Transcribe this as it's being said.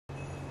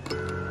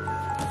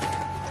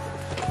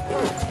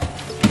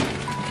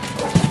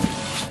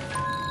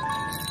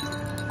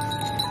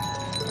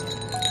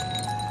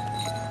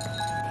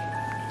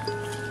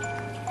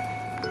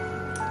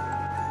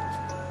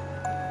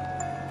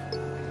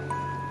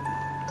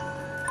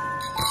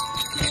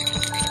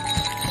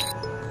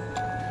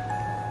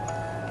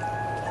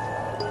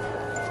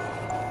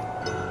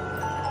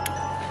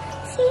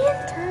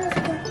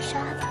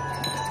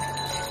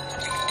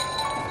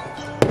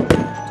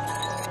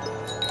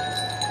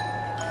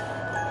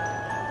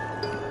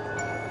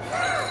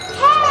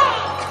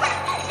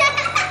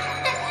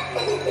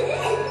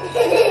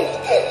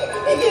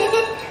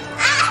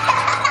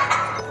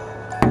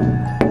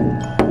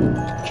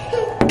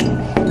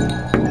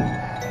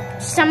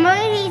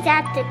He's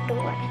at the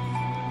door.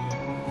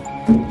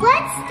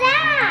 What's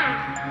that?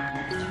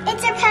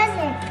 It's a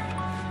present.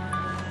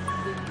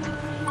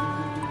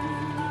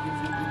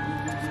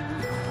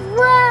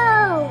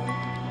 Whoa!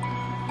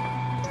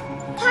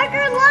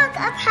 Parker, look,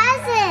 a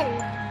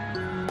present.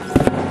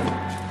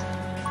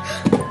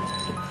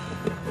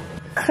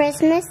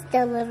 Christmas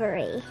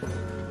delivery.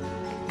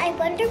 I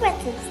wonder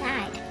what's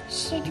inside.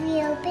 Should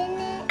we open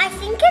it? I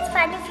think it's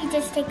fine if you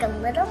just take a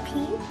little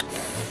peek.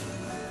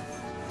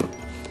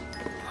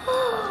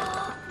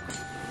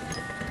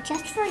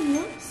 Just for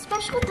you?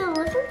 Special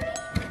delivery?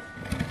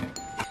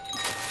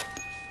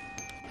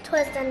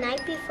 Twas the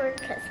night before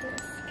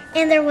Christmas.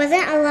 And there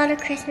wasn't a lot of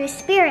Christmas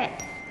spirit.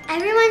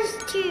 Everyone's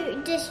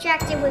too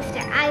distracted with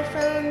their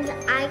iPhones,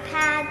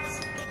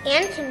 iPads,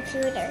 and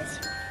computers.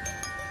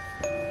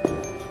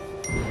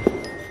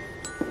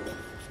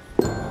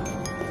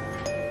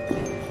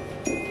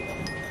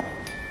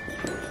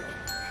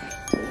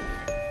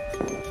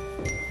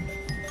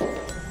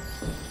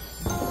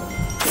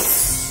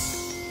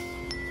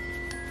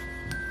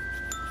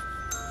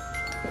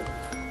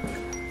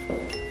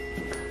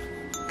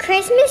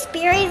 Christmas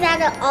spirit is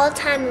at an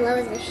all-time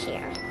low this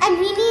year. And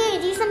we need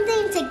to do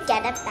something to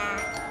get it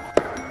back.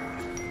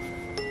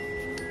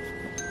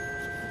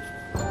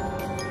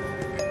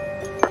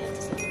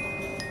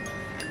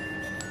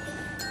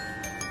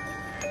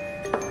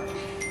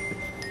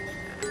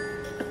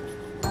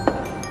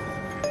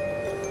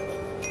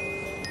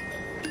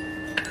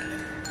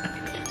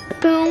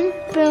 Boom,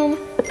 boom,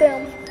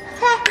 boom.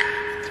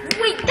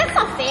 Wait, that's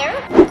not fair.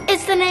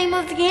 It's the name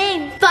of the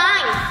game.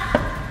 Fine.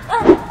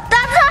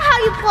 That's not how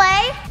you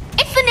play.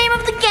 It's the name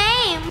of the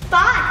game.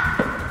 Fine.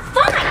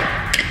 Fine.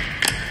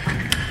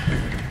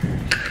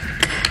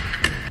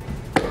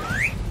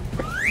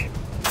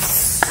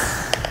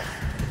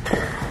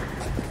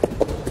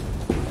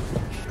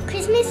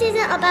 Christmas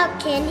isn't about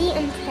candy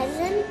and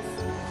presents.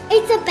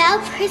 It's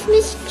about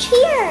Christmas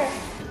cheer.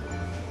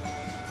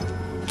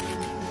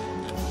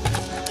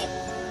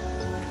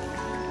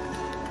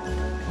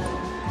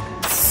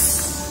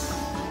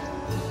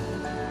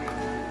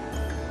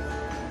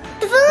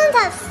 The villains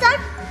have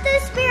sucked the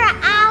spirit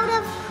out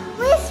of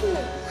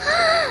Christmas.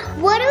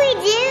 What do we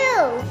do?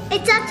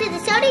 It's up to the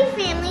SOTY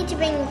family to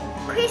bring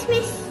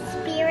Christmas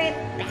spirit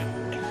back.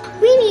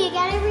 We need to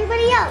get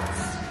everybody else.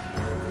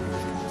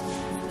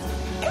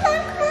 Come on,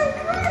 come on,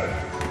 come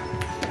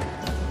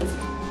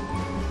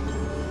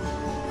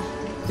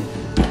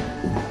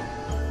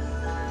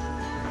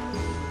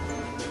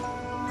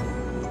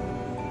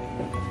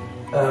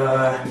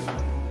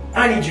on. I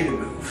need you to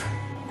move.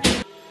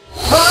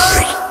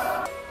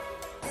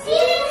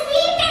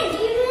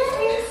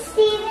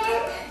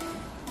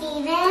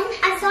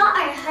 I thought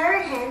I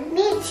heard him.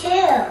 Me too.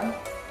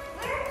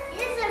 Where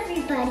is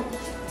everybody?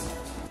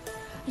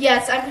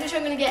 Yes, I'm pretty sure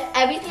I'm gonna get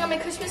everything on my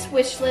Christmas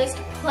wish list,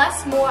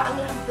 plus more. I'm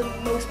gonna have the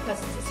most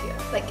presents this year.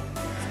 Like,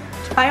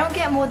 if I don't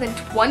get more than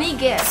 20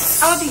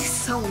 gifts, I'm gonna be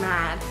so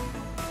mad.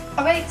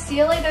 Alright, see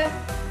you later.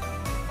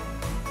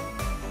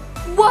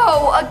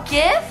 Whoa, a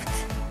gift?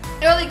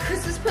 Early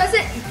Christmas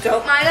present? You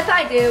don't mind if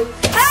I do.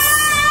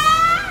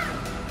 Ah!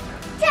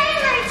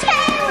 Taylor,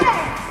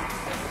 Taylor!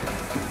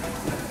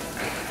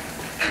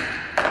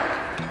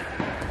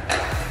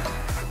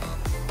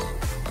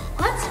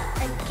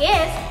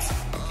 Gift?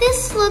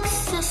 This looks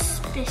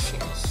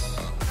suspicious.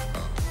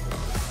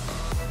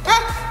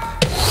 Ah!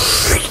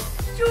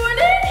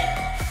 Jordan?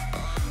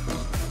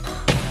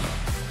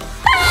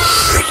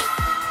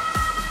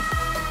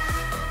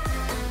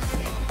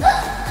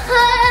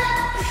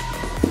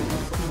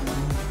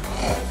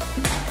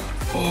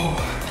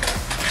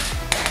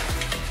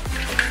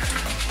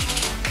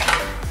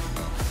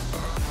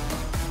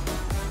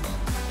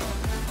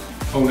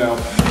 Oh no.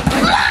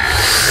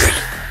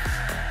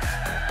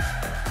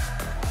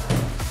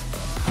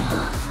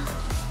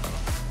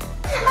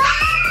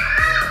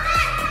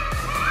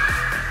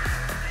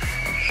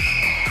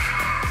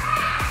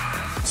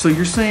 So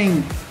you're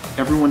saying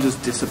everyone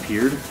just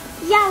disappeared?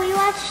 Yeah, we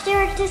watched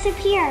Derek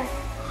disappear.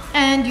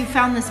 And you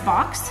found this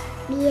box?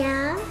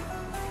 Yeah.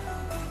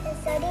 The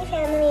SOTY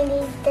family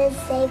needs to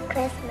save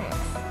Christmas.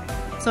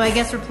 So I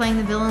guess we're playing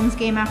the villains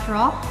game after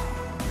all?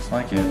 Looks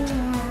like it.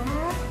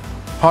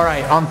 Yeah. All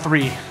right, on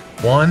 3.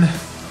 1,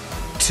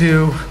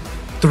 2,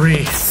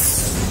 3.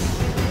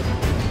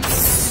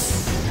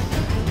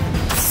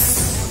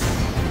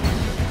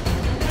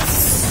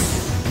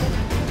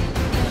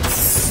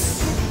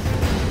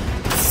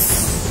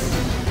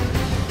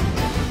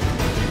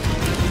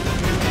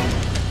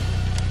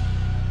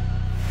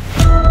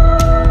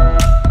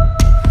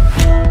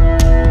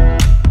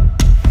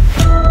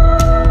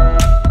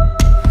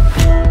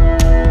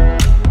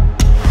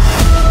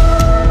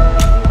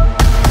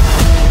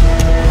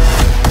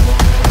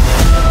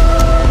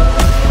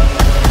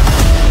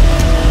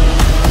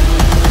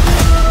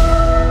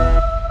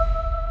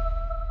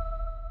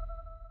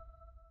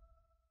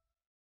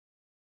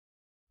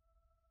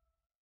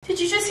 Did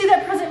you just see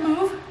that present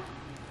move?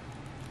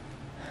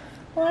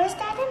 Where's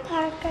Dad and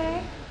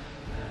Parker?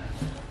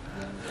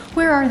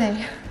 Where are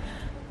they?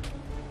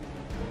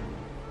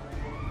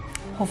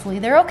 Hopefully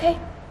they're okay.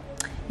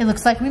 It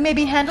looks like we may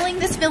be handling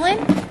this villain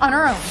on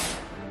our own.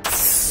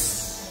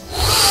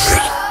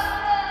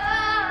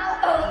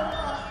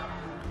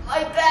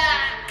 My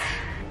back.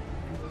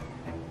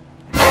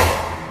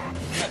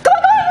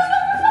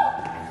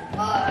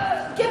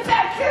 Get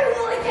back here,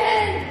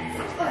 hooligan!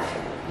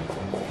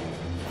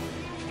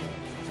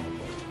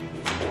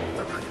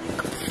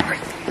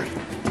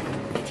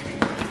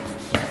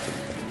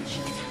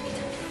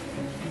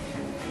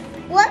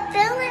 What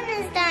villain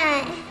is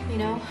that? You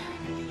know,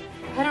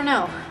 I don't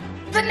know.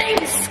 The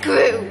name's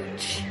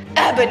Scrooge.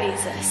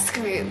 Ebenezer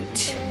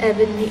Scrooge.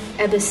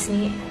 Ebenezer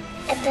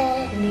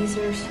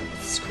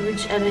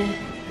Scrooge,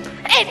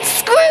 It's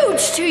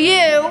Scrooge to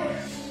you!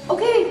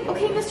 Okay,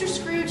 Mr.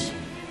 Scrooge.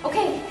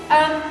 Okay,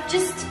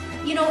 just,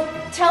 you know,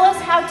 tell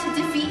us how to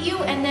defeat you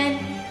and then,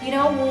 you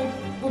know,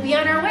 we'll be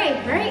on our way,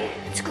 right?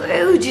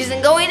 Scrooge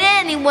isn't going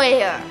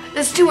anywhere.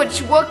 There's too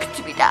much work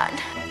to be done.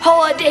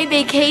 Holiday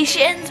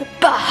vacations?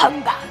 Bah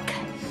humbug.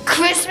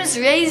 Christmas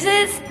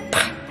raises?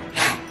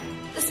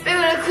 The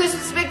spirit of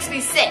Christmas makes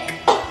me sick.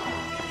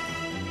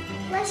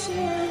 Bless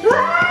you.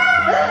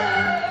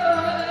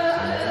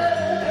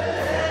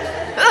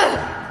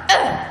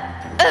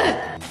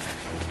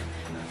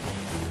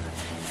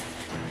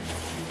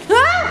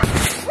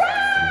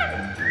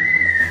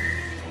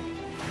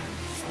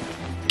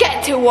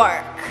 Get to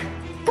work.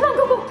 Come on,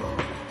 go.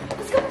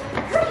 Let's go.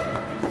 Hurry.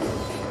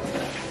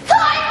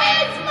 Time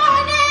is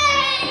money!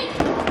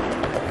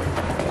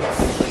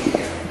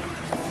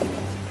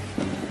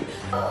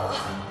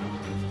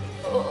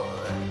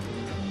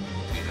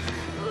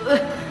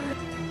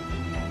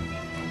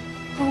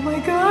 Oh my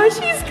gosh,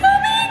 he's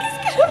coming!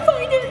 He's gonna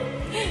find it!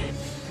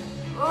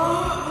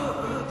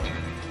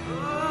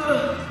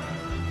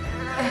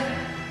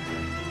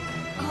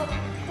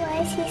 Why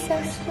is he so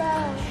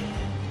slow?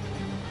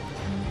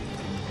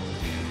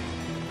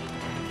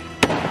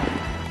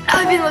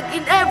 I've been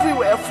looking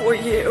everywhere for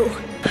you.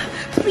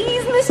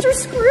 Please, Mr.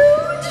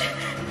 Scrooge!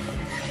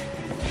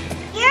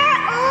 You're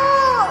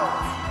old.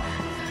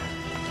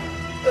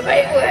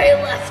 Right where I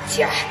left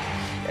you.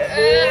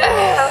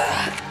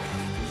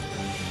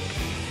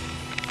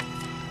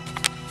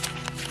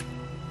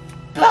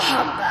 Bah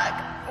humbug.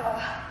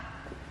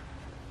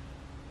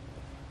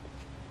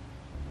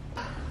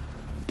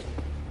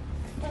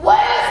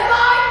 Where's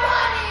my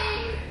money?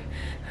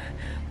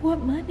 What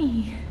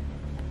money?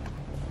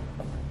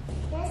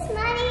 This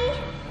money?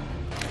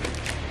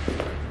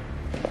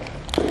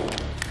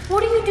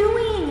 What are you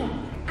doing?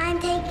 I'm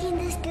taking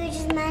the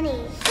Scrooge's money.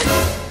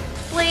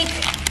 Blake,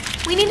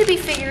 we need to be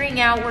figuring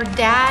out where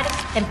Dad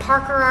and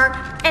Parker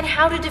are and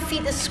how to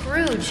defeat the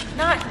Scrooge,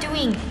 not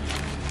doing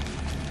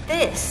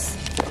this.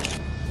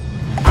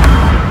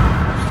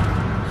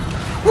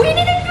 We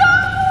need to go!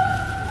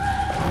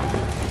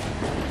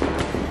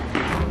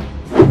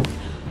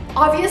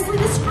 Obviously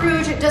the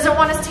Scrooge doesn't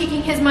want us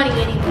taking his money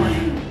anymore.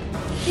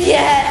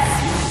 Yes.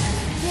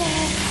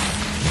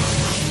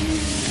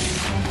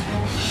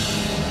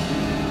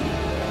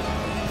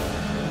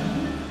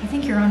 I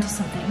think you're onto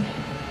something.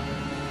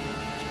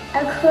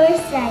 Of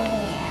course I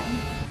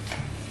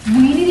am.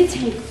 We need to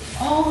take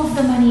all of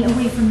the money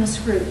away from the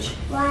Scrooge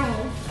Why?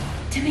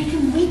 to make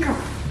him weaker.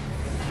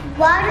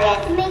 Why do we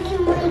have to make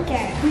him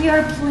weaker? We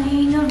are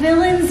playing a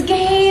villains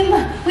game.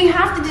 We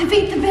have to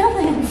defeat the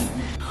villains.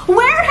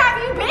 Where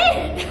have you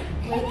been?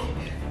 Blake,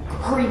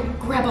 hurry,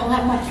 grab all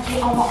that money. Okay,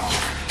 I'll watch.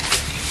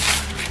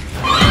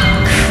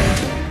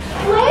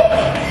 Blake,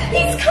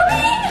 he's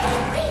coming.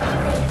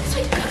 Hurry, this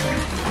way.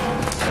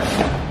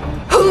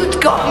 Who's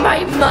got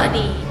my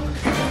money?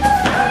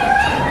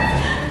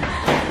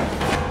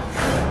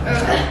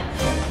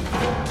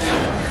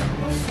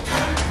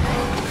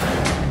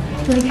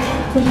 Blake,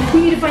 we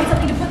need to find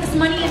something to put this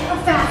money in real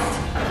fast.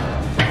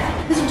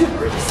 This will do it.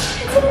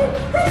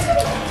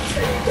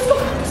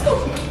 Let's go.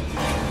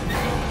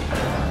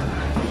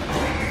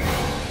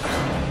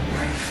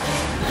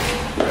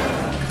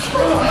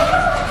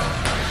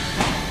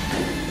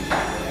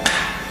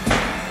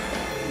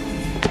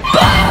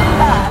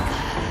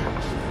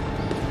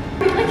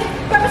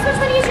 Grab as much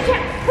money as you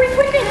can. Hurry,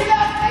 put it in. I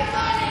got my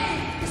money.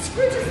 The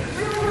Scrooge is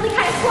really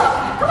kind of slow.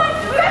 Come on,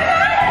 grab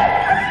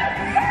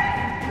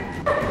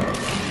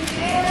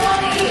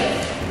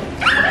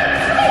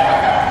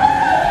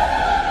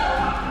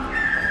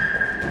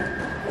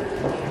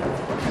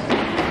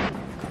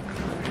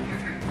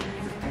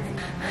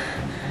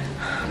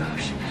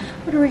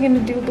What are we gonna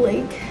do,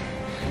 Blake?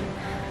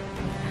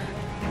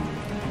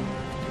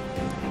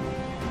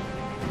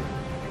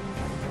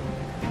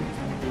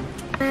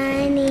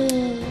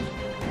 Money.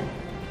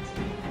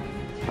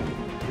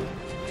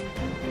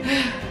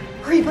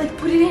 Hurry, Blake,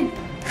 put it in.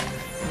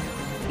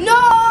 No!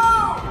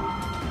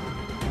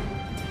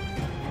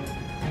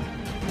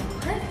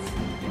 What?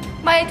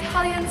 My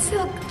Italian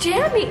silk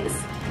jammies.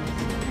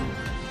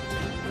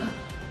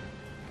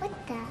 What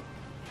the?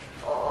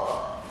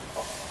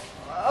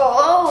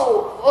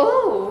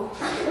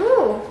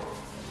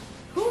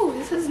 Ooh,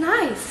 this is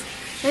nice.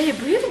 Very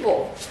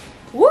breathable.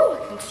 Woo,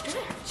 I can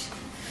stretch.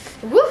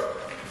 Woo.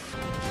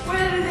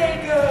 Where do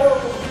they go?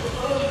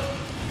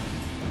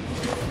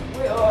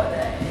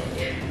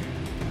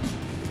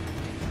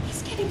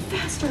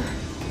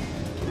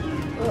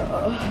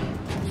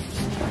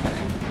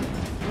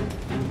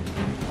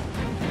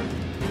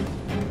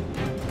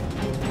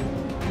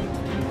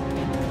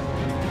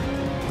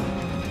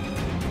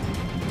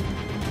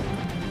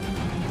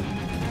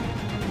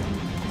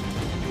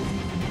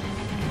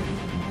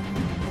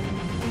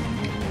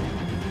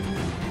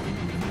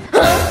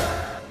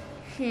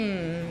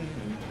 There's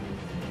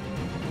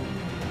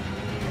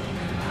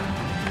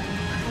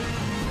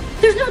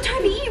no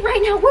time to eat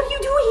right now. What are you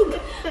doing?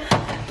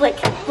 Blake,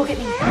 look at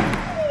me.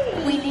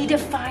 We need to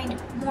find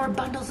more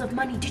bundles of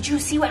money. Did you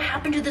see what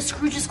happened to the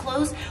Scrooge's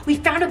clothes? We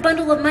found a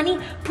bundle of money,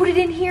 put it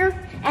in here,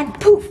 and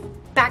poof,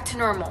 back to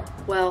normal.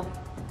 Well,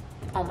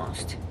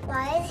 almost.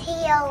 Why is he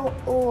so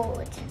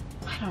old?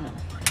 I don't know.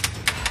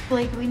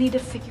 Blake, we need to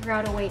figure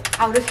out a way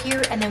out of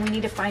here, and then we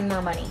need to find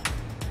more money.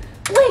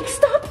 Blake,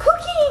 stop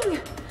cooking!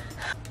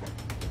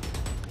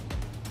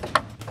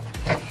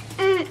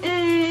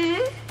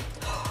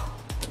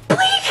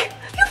 Blake,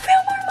 you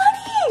found more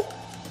money!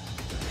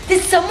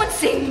 Did someone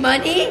say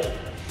money?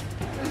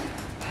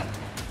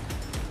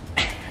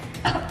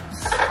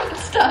 I'm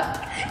stuck.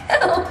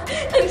 Help.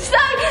 I'm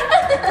stuck.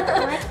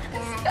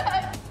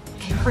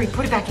 Okay, hurry,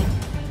 put it back in.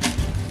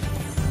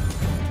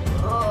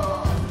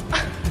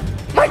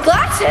 My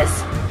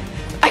glasses!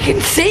 I can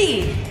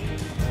see!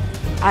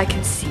 I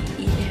can see you.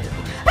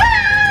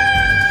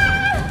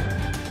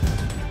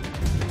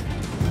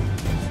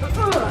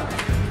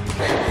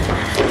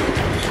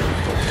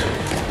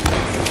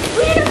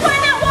 We need to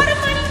find that water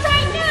money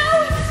right now!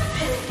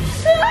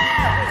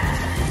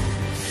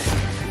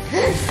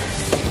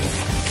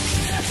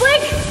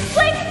 Blake,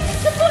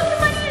 the potion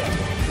money!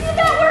 See if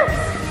that works!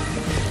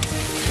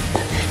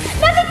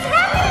 Nothing's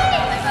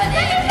happening!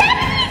 Nothing's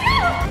happening! No!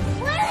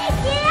 What do we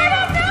do? I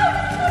don't know!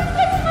 Just put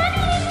this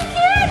money in the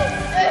kid!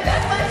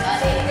 That's my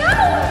money! No!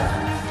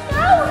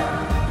 No!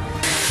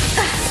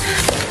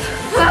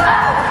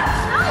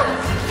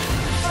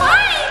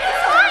 Fine!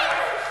 It's fine!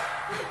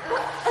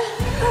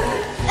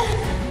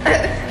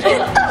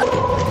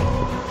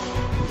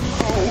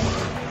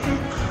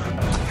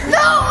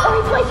 No!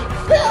 Hurry, Blake!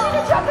 We need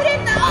to drop it in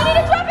now! We need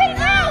to drop it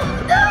now!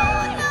 No!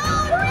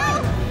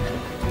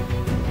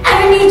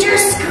 Ebenezer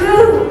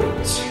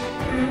Scrooge!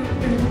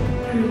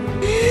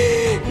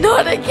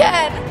 Not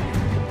again!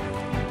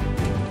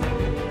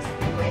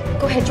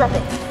 Go ahead, drop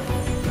it.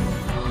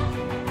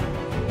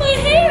 My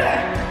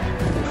hair!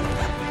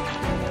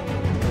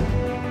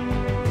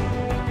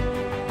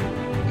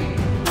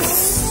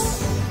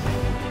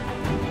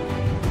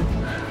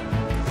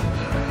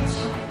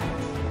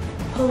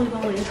 Holy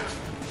moly.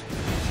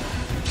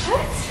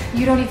 What?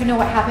 You don't even know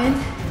what happened?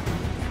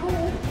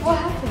 What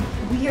happened?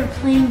 We are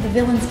playing the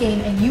villains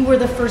game and you were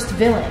the first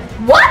villain.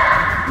 What?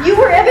 You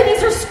were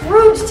Ebenezer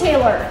Scrooge,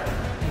 Taylor.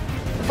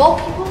 Of all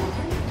people?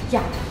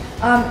 Yeah.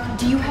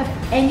 Do you have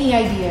any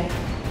idea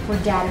where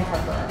Dad and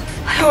Parker are?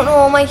 I don't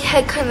know, my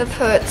head kind of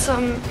hurts.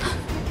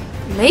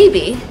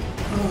 Maybe.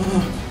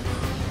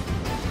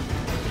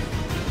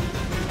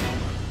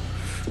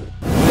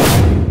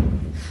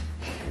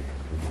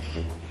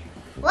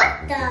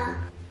 What the?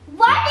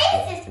 What is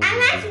this?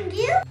 I'm asking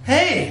you.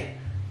 Hey!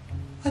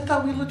 I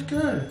thought we looked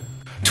good.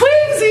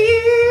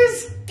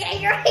 Twinsies! Get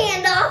your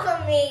hand off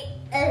of me.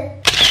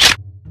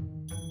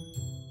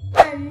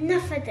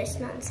 Enough of this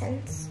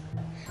nonsense.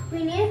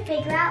 We need to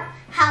figure out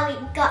how we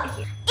got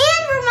here.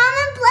 And for Mom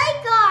and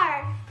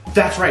Playguard.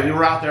 That's right, we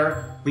were out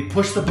there. We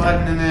pushed the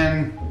button and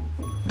then...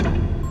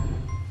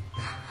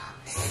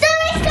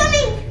 Somebody's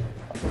coming.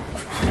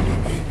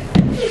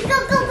 Go,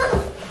 go, go.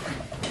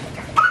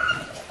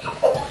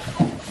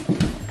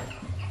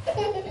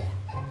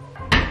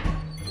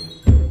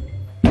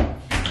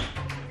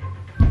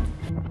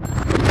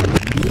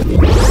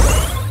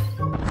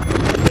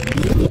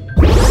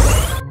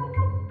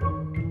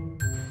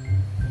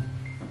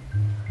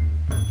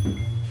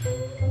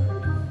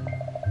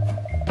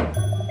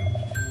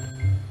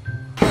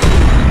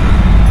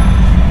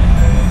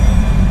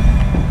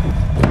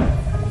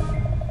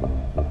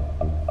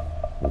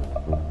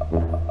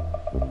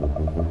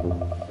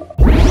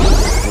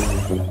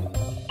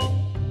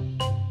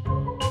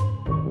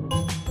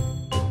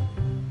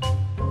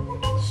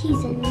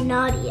 He's a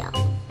naughty elf.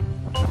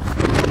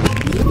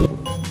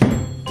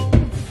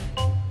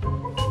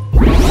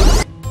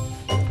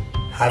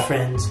 Hi,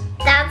 friends.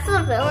 That's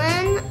the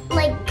villain?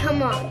 Like,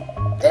 come on.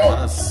 One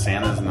of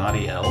Santa's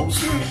naughty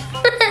elves?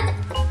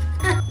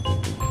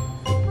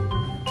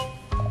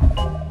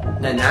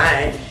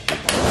 Night.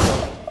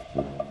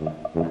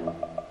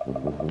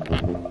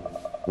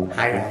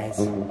 Hi, guys.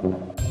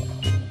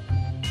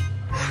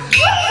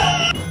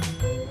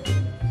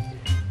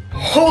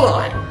 Hold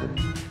on.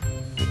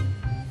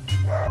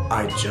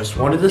 I just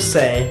wanted to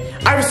say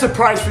I have a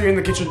surprise for you in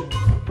the kitchen.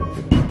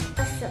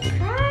 A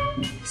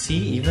surprise? Is he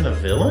even a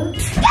villain?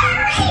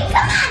 Scary!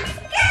 Come on!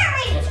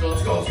 Scary! Let's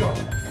go.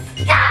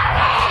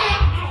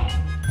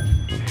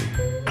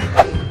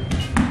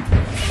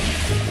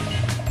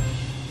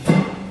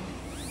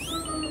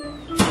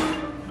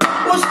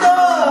 What's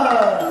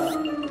up?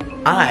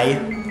 I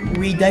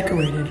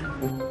redecorated.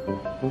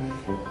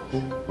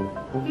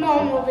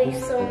 Mom will be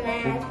so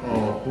mad.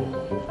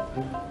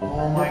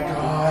 Oh my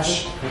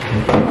gosh.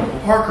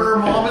 Parker,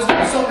 Mom is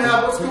so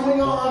mad. What's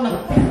going on?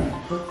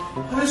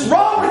 What is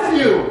wrong with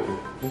you?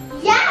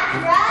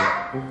 Yeah,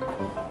 bruh!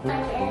 I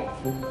get it.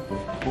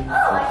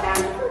 Oh, I found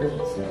the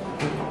cookies.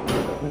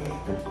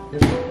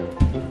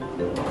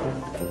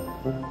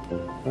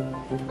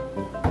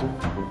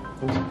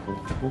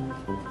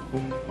 What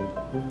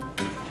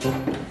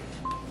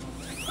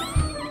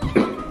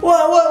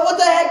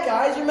the heck,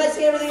 guys? You're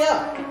messing everything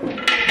up.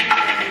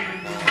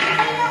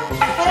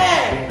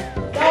 Hey!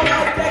 Don't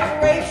have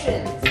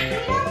decorations. We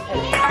don't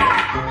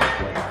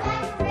care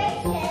about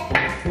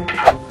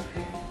decorations.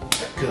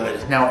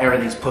 Good. Now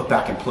everything's put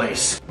back in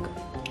place.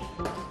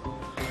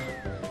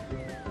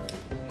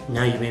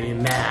 Now you made me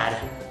mad.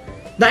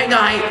 Night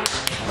night!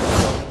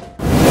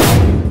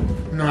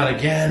 Not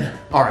again.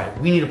 All right,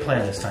 we need a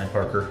plan this time,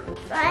 Parker.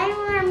 5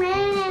 more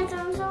minutes,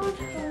 I'm so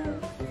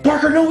tired.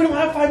 Parker, no, we don't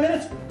have 5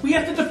 minutes. We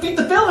have to defeat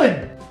the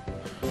villain.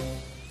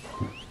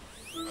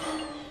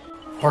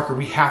 Parker,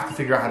 we have to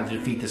figure out how to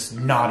defeat this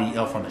naughty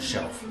elf on the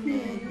shelf.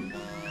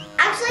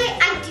 Actually,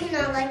 I do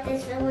not like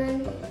this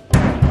villain.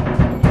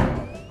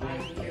 I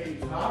can hear you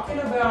talking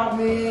about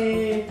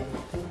me.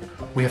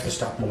 We have to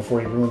stop him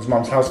before he ruins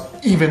Mom's house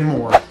even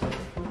more.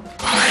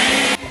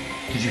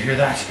 Did you hear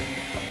that?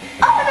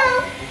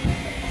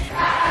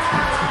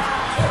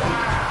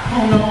 Oh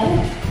Oh no!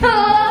 no!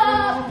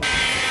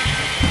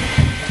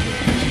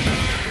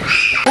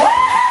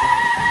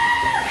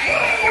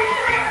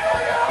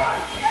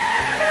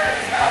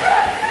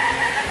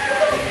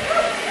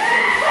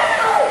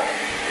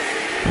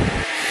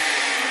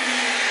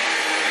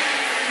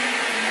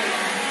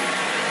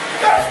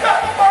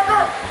 Stop him,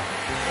 Parker!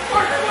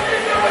 Parker, what are you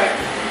doing?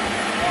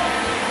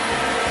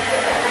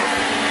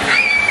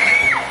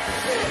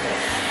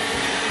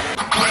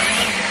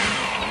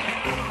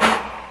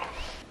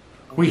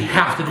 We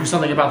have to do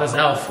something about this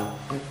elf.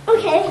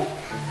 Okay.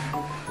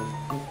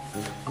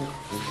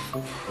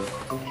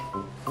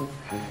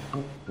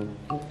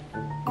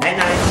 Night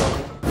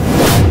night.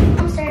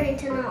 I'm starting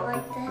to not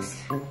like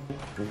this.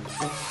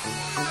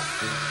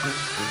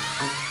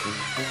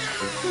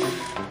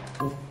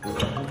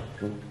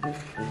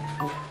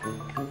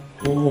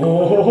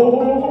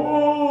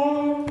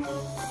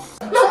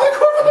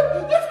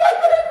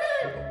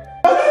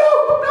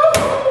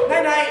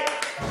 Night night.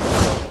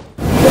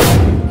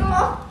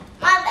 Oh,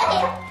 my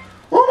bad.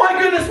 Oh my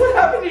goodness, what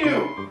happened to you?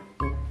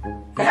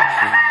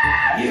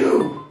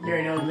 You're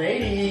an old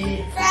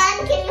lady.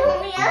 Son, can you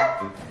hold me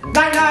up?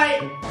 Night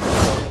night.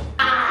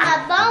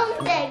 A bone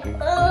thing.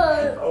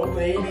 Ugh. Old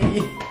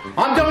lady.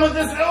 I'm done with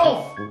this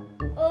elf.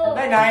 Ugh.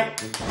 Night night.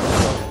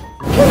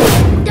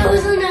 That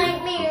was a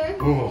nightmare.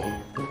 Oh,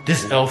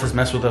 this elf has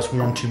messed with us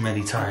one too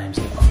many times.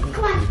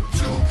 Come on.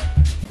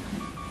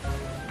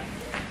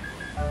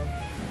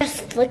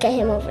 Just look at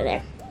him over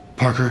there.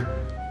 Parker,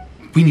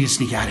 we need to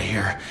sneak out of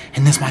here,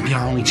 and this might be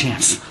our only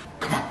chance.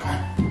 Come on, come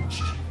on.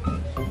 Shh.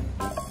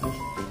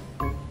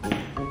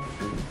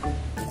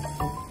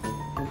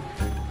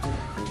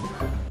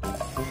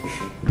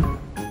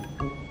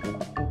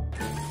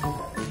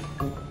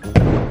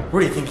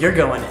 Where do you think you're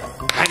going?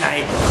 Night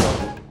night.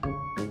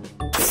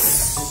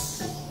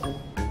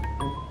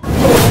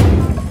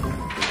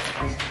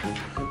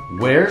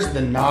 Where's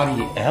the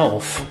naughty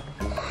elf?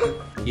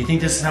 You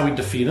think this is how we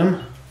defeat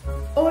him?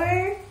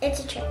 Or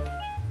it's a trick.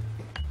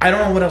 I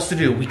don't know what else to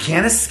do. We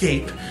can't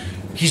escape.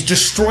 He's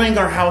destroying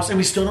our house, and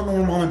we still don't know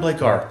where Mom and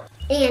Blake are.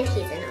 And he's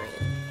annoying.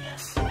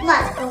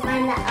 Let's go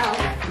find the elf.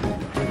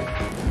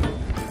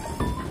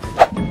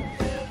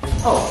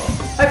 Oh,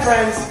 hi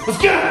friends. Let's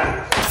get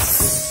him!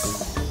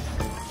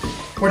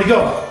 Where'd he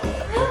go? I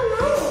don't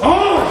know.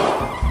 Oh!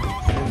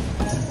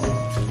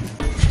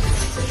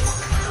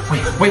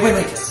 Wait.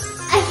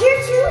 I hear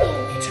Chewie.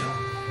 Me too.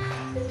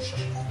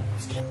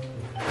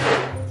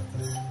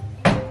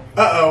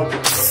 Uh-oh.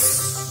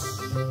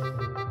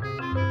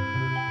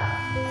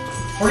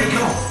 Where'd he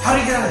go? How'd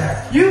he get out of there?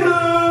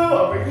 Yoo-hoo!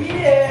 Over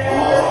here!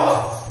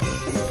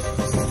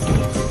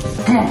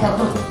 Come on,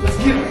 Parker. Let's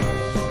get him.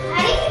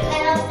 How do you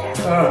get up there?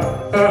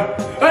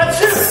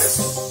 Achoo!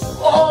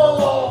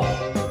 Oh!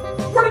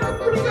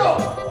 Where'd he go?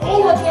 Oh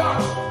my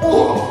gosh!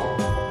 Oh!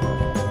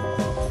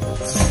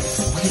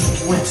 Where do you think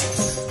he went?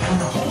 I don't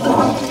know.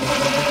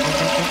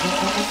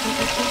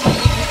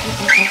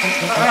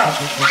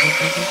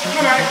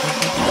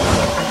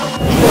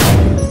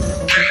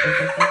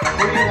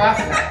 What are you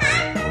laughing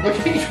at? Look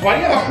at you. Why do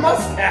you have a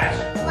mustache?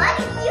 Why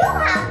do you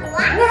have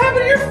black? What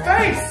happened to your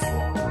face?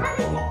 Why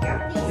do your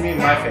face? You mean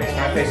my face?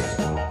 My face is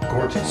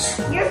gorgeous.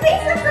 Your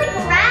face looks like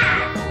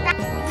rat.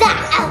 That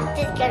elf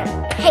is gonna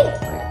pay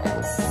for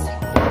this.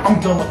 I'm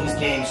done with these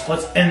games.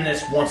 Let's end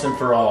this once and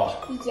for all.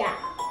 Yeah.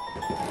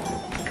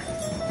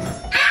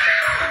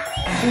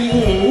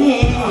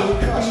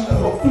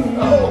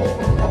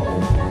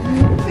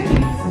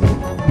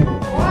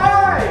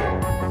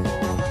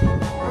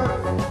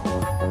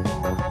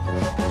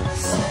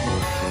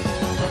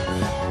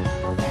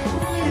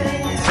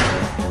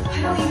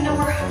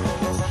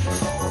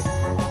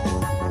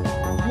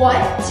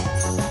 What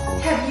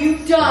have you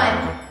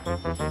done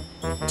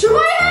to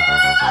my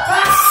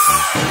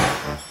house?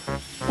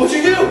 What'd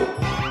you do?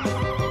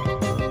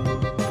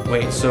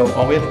 Wait, so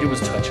all we had to do was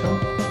touch him?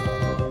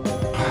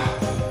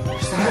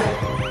 Is that it?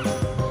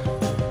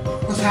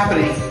 What's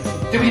happening?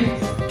 Did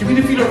we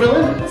defeat our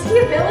villain? Is he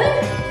a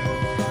villain?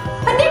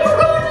 I think we're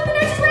going to the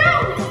next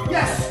round.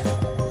 Yes!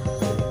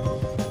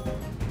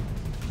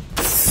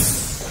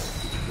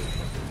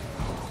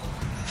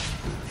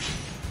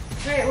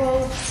 Alright,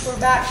 well, we're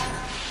back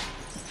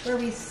where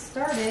we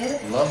started.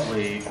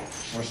 Lovely.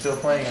 We're still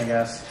playing, I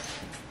guess.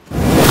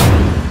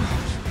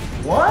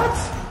 What?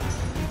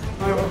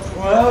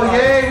 Well,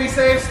 yay, we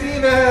saved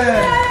Steven!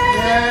 Yay!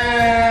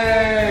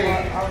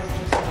 I was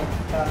just in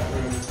the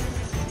bathroom.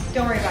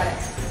 Don't worry about it.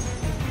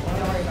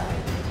 Don't worry about it.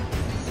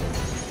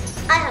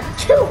 I have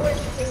 2 words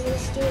for you,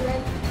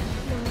 Steven.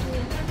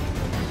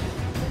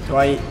 Do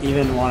I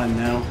even want to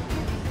know?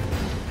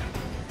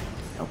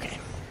 Okay.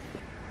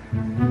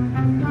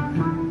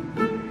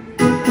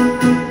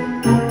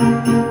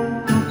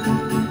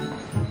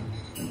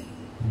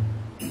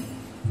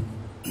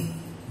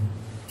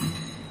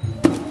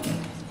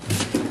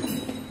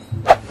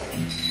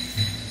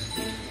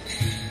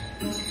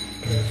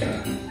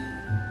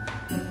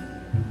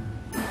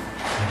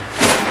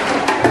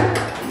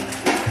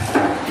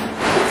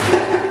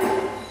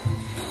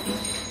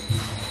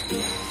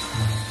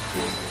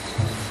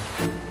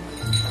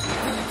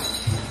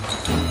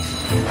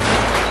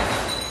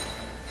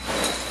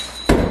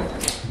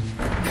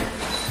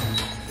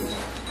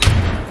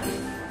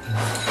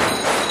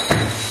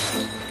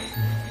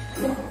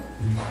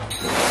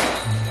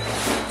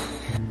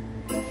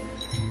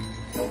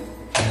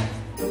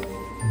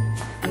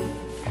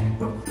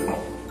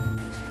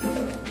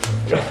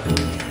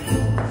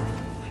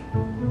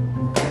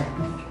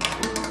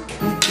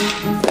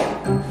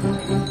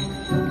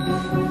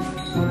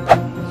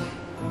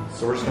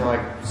 So we're just gonna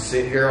like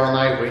sit here all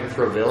night waiting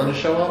for a villain to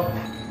show up?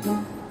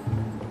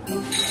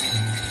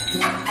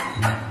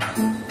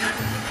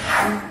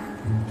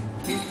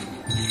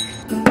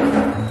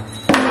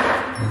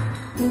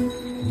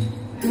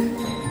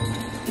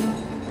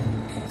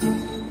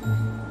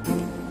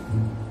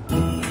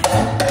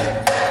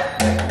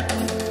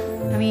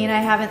 I mean,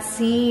 I haven't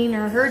seen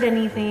or heard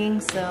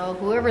anything, so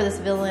whoever this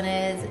villain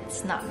is,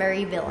 it's not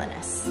very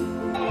villainous.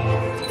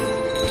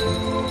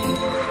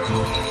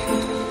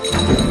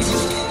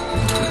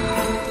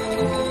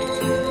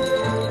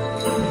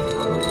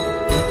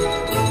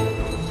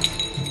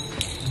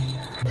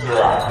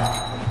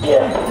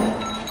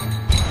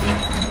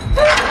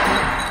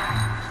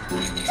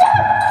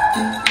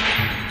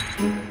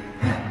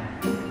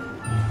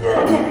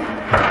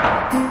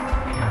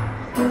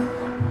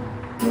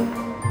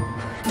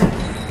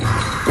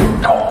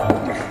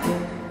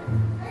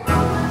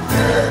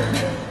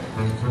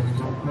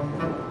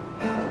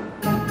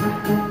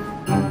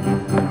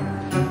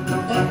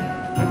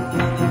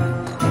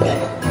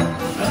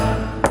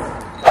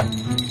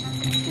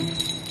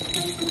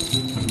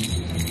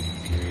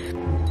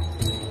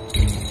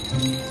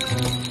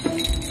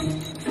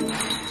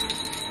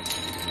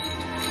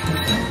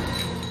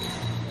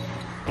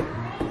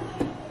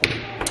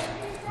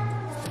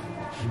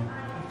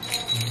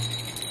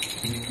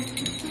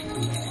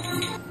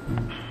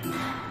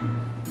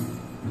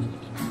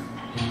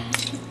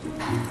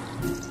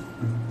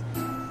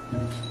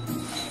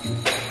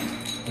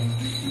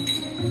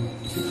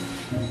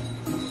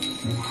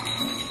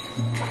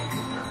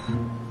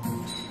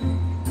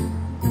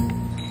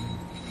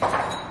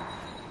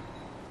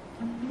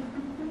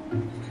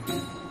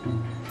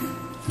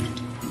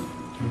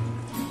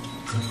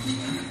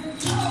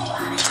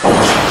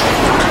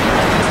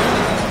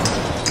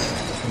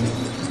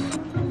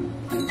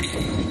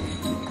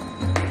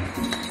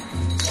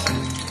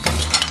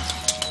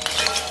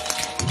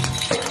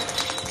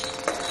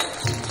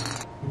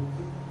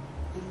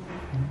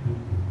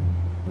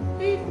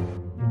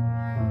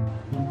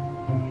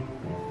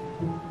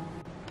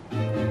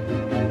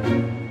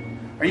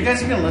 Are you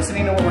guys even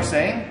listening to what we're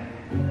saying?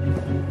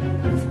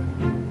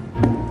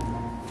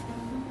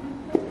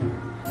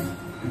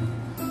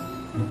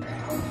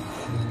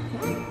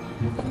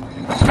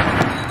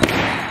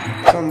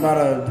 Something about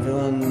a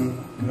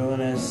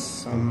villainous,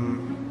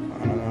 some,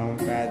 I don't know,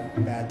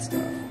 bad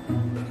stuff.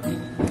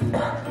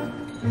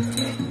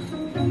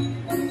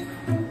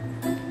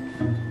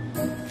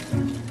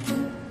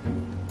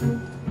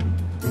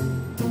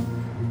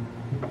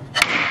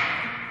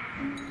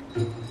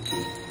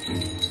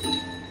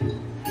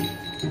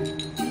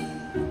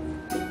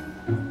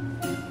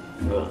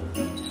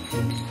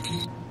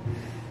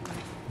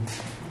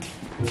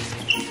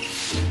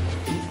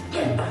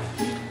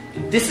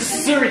 This is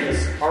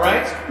serious,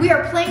 alright? We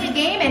are playing a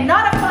game and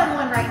not a fun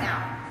one right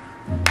now.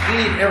 We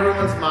need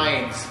everyone's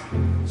minds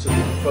so we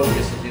can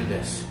focus and do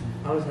this.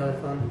 I was having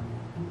fun.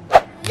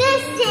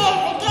 This is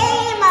a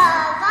game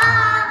of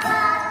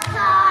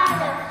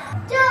avocado.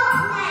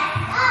 Don't mess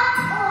up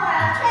or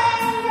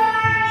change your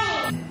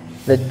name.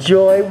 The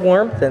joy,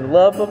 warmth, and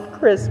love of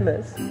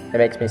Christmas. It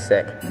makes me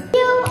sick.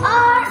 URSTUVWXYN.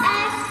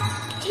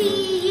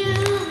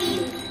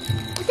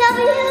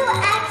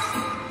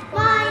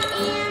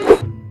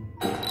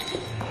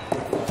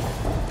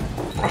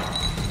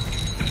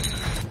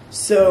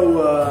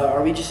 So,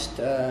 are we just,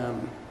 like,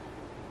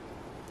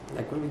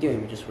 what are we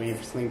doing? We're just waiting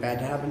for something bad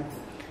to happen?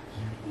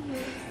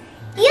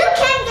 You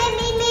can't get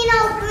me no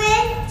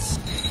Grinch.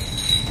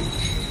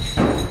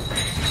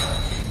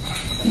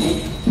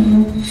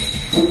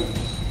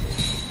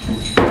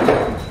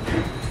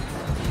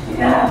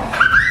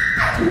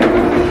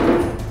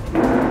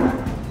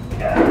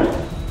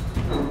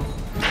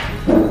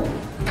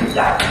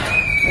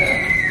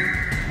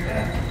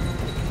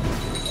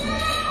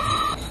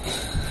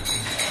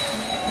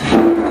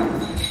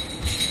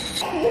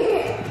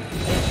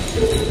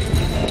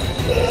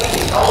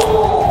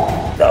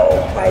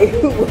 my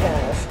hoo-ha.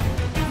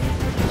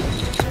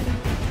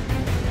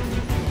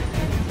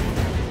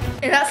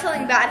 And that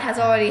something bad has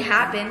already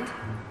happened.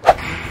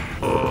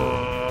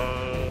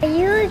 Are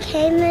you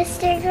okay,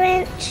 Mr.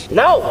 Grinch?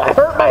 No, I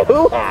hurt my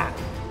hoo-ha.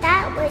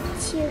 That's what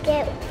you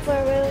get for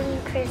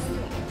ruining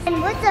Christmas.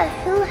 And what's a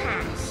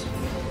hoo-hash?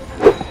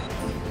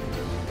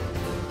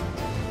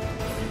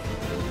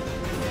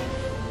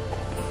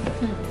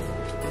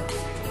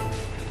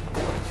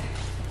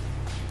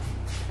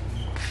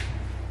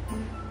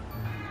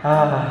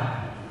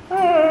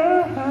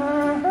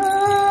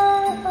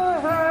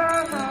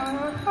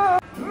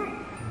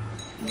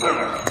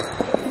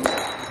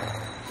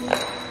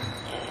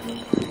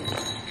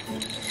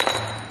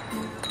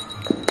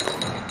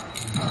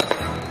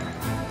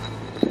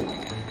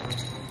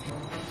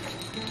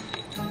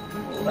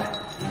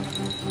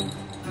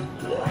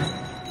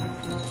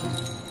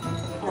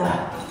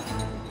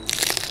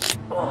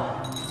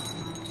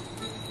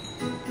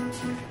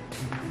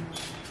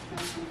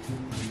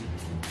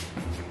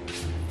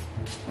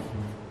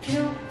 You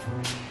know,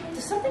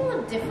 does something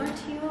look different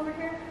to you over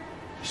here?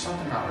 There's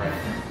something not right.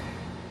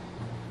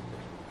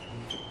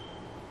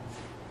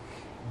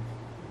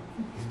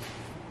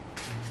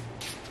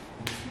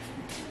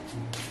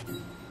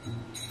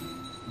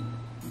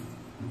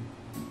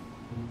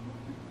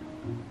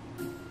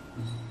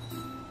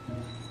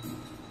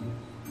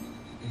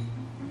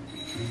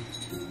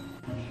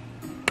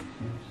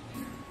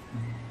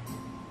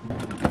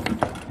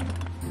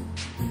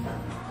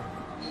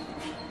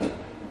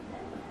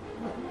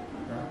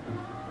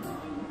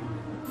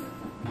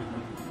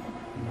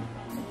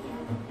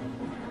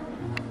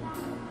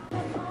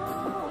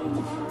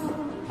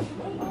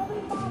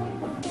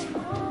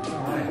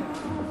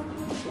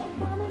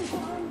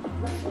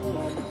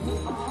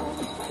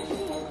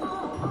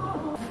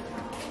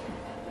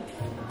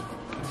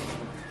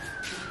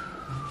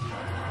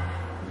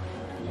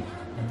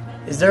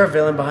 Is there a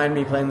villain behind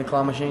me playing the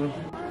claw machine?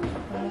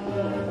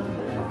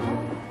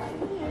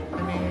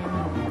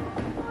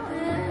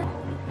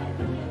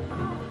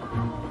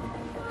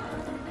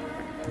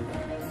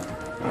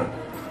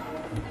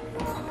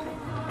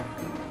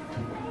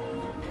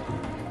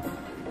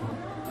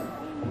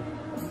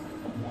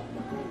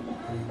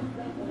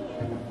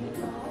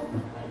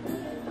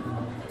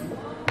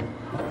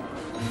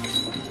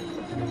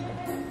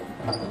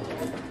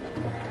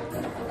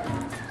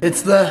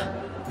 It's the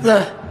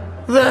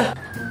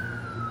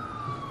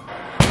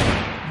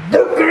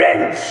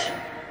Grinch!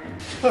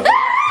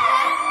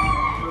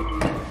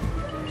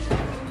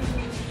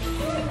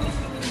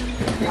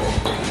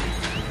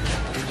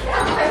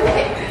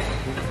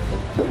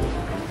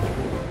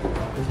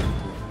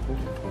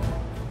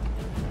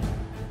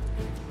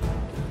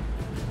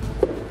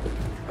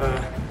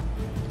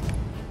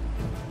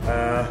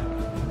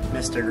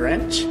 Mr.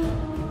 Grinch?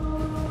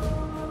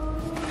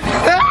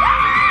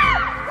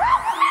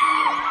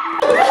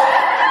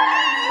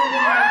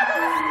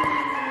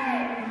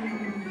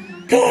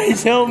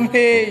 Guys, help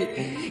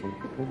me!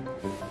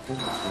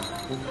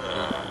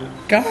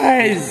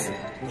 Guys!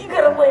 You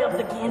gotta lay off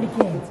the candy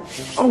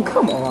canes. Oh,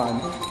 come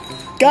on.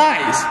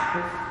 Guys!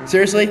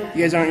 Seriously?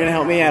 You guys aren't gonna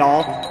help me at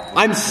all?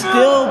 I'm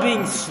still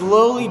being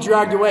slowly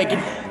dragged away.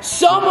 Can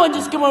someone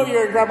just come over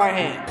here and grab my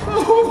hand?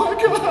 Oh my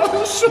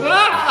gosh!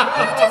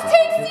 Just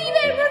take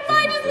Steven. We're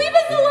fine. Just leave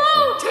us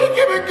alone. Take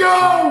him and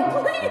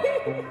go!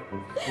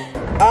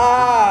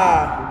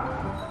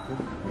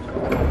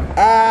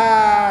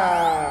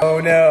 Oh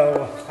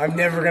no, I'm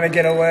never gonna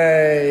get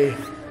away.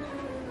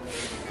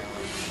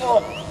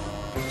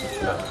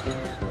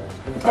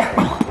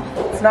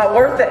 It's not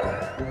worth it.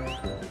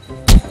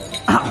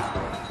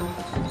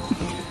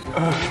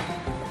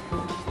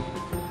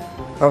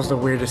 That was the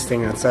weirdest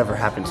thing that's ever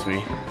happened to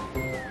me.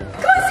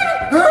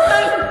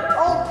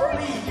 Oh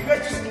please, you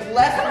guys just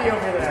left me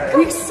over there.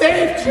 We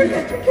saved you!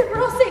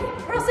 We're all safe.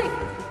 We're all safe.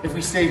 If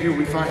we stay here,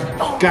 we find.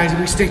 Guys, if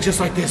we stay just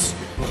like this,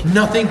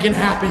 nothing can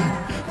happen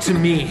to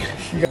me.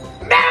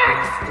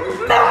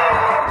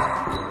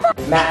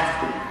 Max!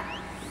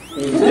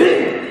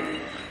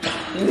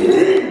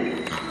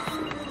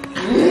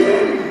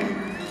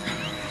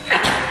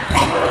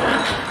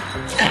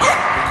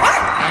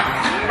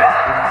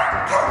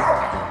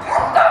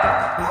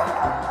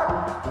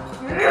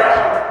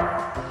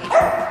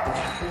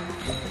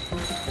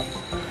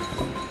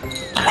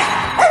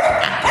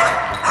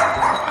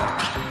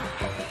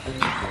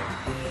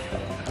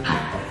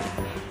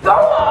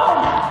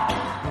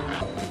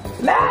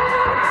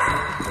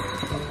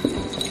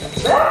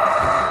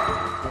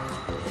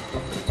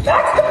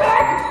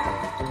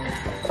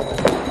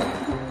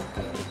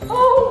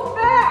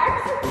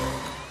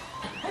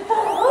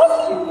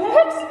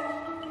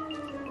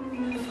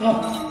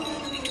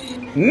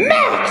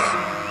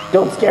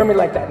 Don't scare me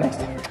like that next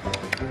time.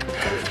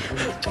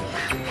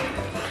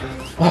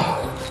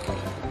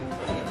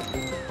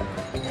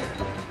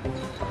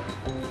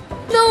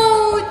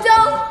 No,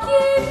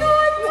 Duncan.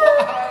 Not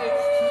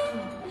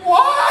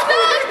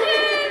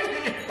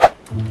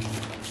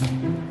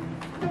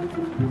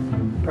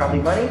Probably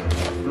money?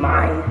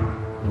 Mine.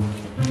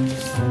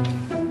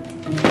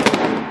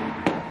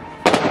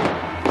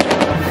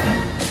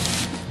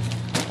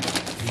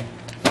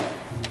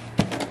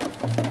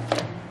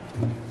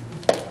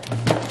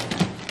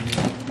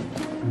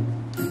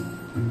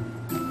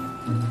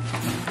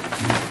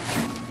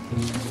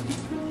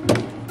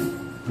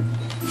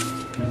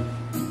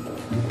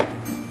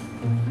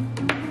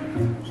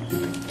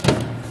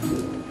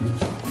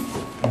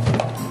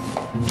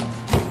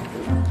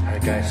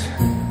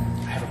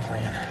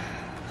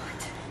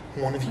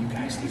 One of you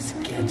guys needs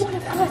to get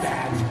that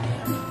bag from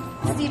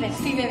him.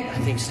 Steven. I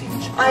think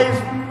Steven should.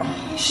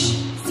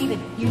 Steven,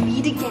 you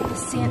need to get the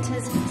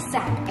Santa's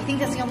sack. I think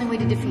that's the only way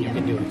to defeat him. I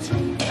can do it.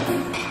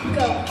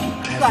 Go.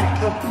 You got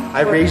it. Go.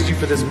 I raised you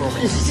for this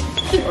moment.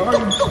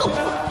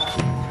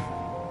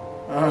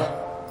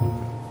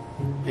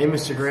 Hey,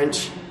 Mr.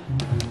 Grinch.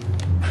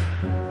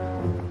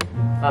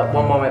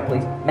 One moment,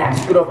 please.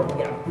 Max, scoot over.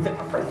 Get him.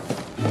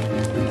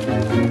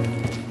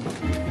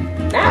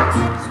 Max,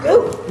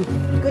 scoot.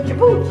 Scoot your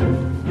boots.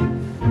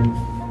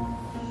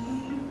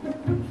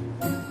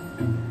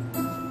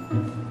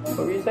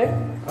 What were you saying?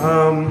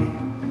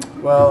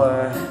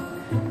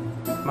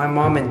 My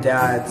mom and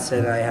dad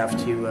said I have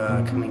to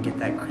come and get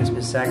that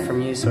Christmas sack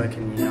from you so I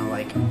can, you know,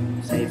 like,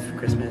 save for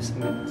Christmas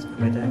and stuff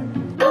like that.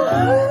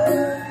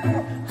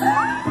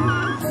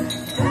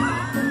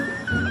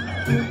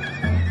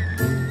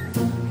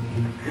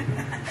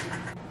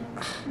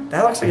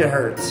 That looks like it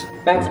hurts.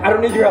 Max, I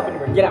don't need your help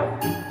anymore. Get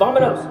out.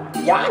 Dominoes.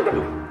 Yeah,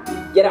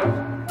 get out.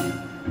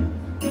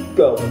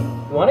 Go.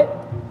 You want it?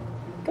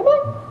 Come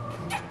on.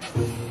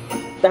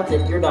 That's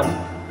it. You're done.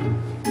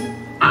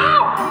 Ow!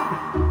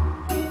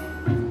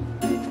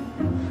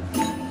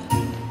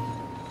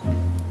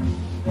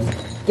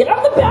 Get out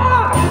of the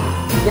bag!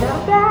 Get out of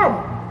the bag!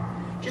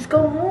 Just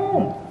go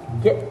home.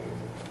 Get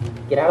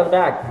out of the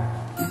bag.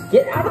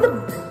 Get out of the...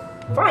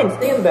 Fine,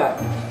 stay in the bag.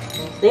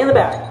 Stay in the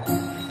bag.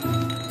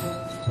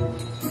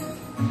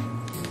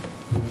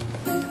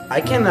 I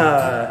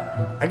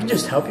can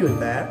just help you with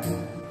that.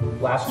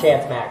 Last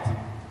chance, Max.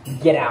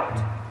 Get out.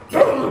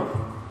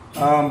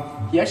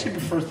 He actually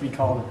prefers to be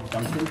called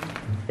Duncan.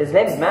 His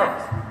name's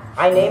Max.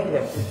 I named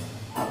him.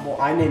 Well,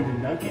 I named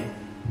him Duncan.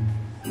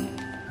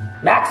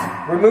 Max,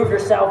 remove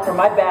yourself from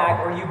my bag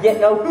or you get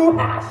no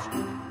hoo-hash.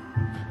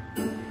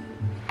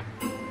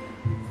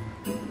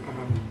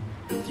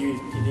 Do you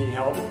need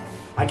help?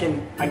 I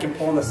can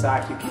pull in the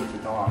sack. You can get the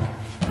dog.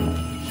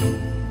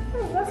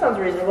 That sounds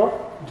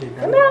reasonable. Okay,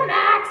 come on,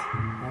 Max.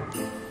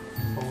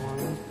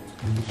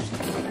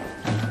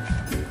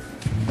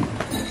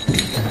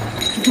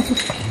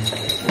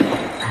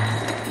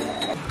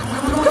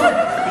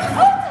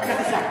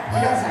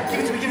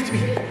 Give it to me.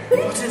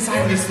 What's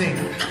inside of this thing?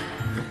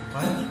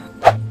 What?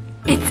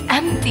 It's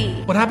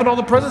empty. What happened to all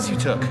the presents you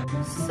took?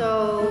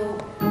 So,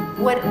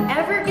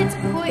 whatever gets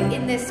put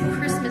in this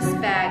Christmas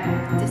bag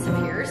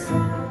disappears.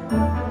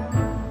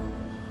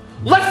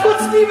 Let's put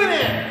Steven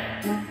in!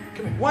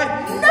 Come here. What?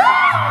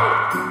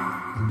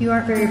 No! You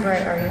aren't very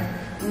bright, are you?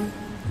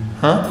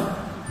 Huh?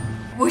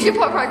 We should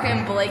put Parker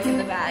and Blake in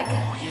the bag.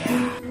 Oh,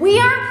 yeah. We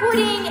aren't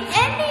putting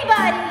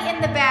anybody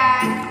in the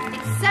bag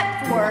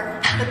except for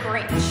the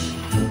Grinch.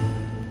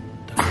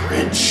 The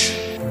Grinch.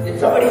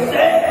 It's already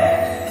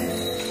said.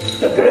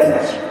 The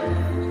Grinch.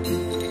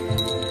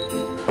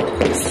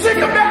 Stick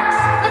him, Max!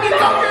 I mean,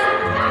 Duncan!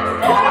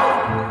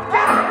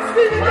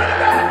 Steven, bring it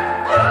back!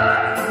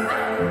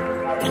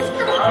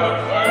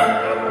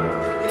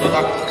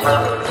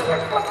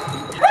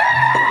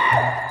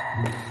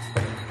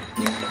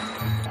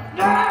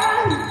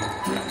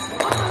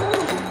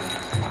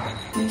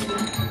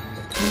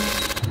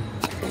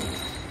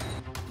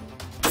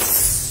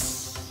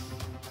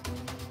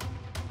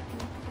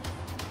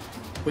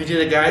 We did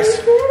it, guys.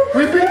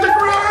 We beat the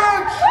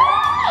Grinch!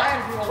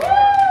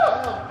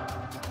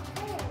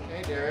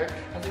 Hey, Derek.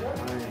 How's it going?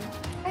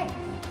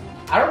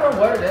 I don't know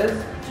what it is.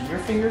 Do your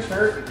fingers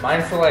hurt?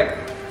 Mine feel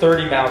like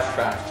 30 mouse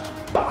traps.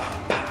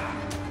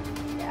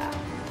 Yeah,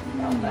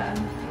 about that.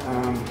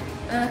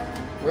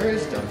 Where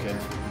is Duncan?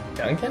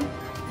 Duncan?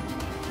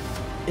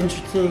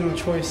 Interesting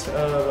choice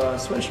of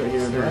sweatshirt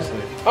here.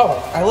 Seriously. Oh,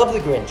 I love the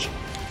Grinch.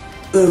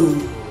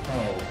 Ooh.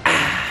 Oh.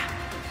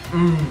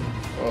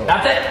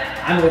 That's it.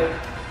 I'm with.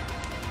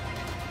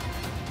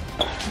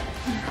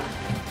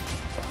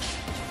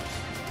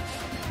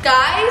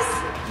 Guys,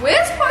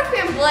 where's Parker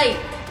and Blake?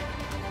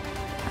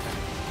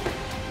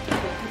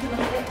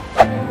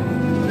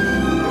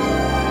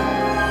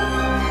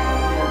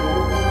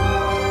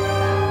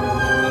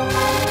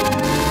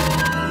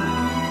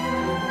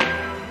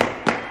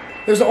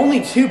 There's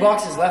only 2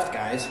 boxes left,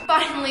 guys.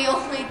 Finally,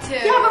 only 2.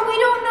 Yeah, but we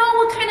don't know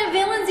what kind of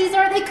villains these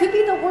are. They could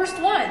be the worst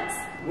ones.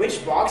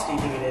 Which box do you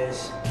think it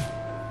is?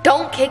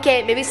 Don't kick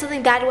it. Maybe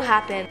something bad will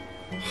happen.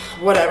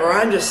 Whatever,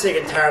 I'm just sick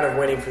and tired of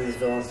waiting for these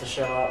villains to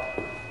show up.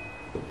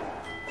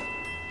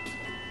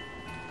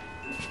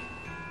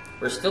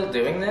 We're still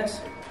doing this?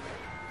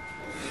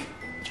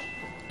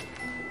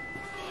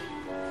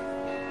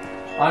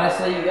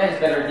 Honestly, you guys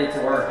better get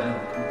to work and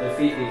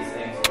defeat these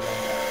things.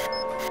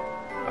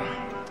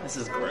 This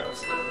is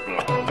gross.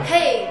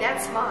 Hey,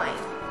 that's mine.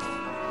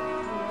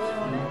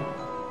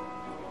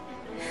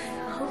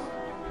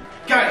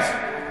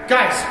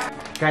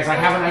 Guys, I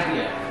have an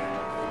idea.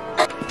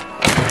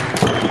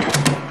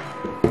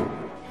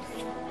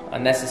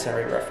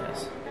 Unnecessary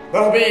roughness.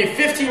 That'll be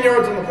 15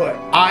 yards on the play.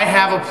 I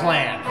have a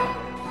plan.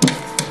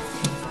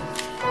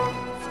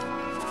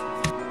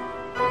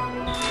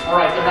 All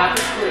right, the map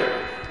is clear.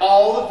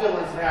 All the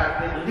villains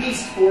have at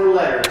least 4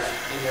 letters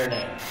in their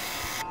name.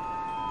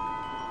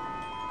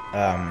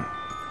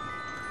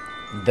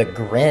 The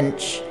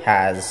Grinch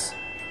has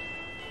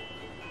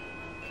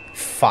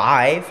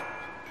 5.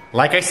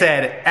 Like I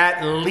said,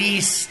 at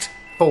least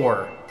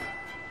 4.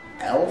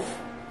 Elf?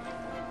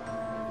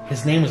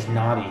 His name was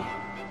Naughty.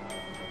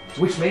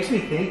 Which makes me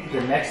think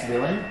the next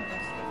villain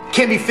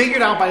can be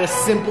figured out by a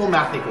simple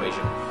math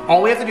equation.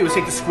 All we have to do is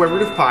take the square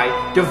root of pi,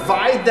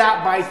 divide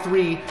that by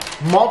 3,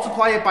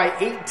 multiply it by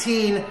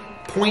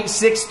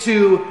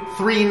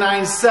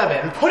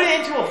 18.62397. Put it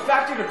into a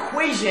factored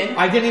equation.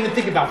 I didn't even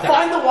think about that.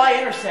 Find the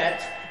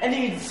y-intercept, and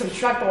then you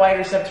subtract the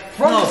y-intercept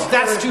from the No, square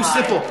that's root too of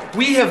pi. simple.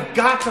 We have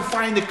got to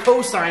find the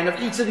cosine of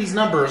each of these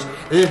numbers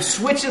and then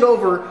switch it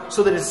over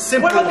so that it's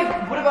simple.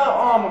 What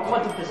about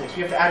quantum physics?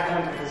 We have to add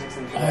quantum physics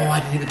into Oh, that. I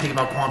didn't even think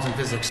about quantum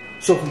physics.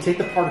 So if we take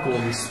the particle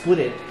and we split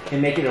it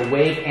and make it a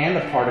wave and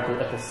a particle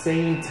at the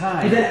same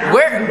time.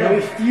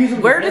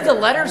 Where did the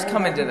letters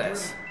come into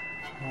this?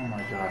 Oh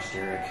my gosh,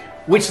 Derek.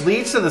 Which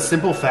leads to the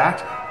simple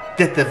fact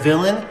that the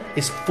villain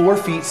is 4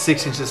 feet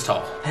 6 inches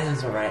tall. That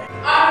sounds alright.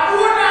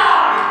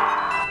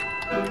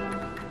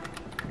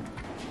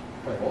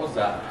 Wait, what was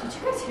that? Did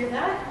you guys hear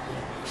that?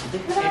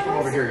 It came from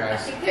over here, I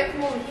guys. think they're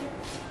from over here.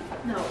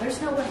 No, there's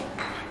no way.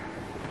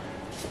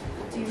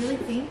 Do you really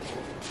think?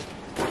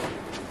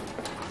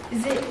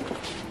 Is it?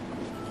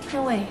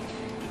 No way.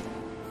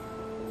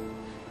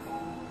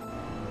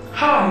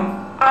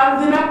 Hi,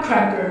 I'm the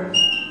Nutcracker.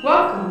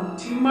 Welcome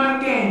to my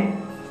game.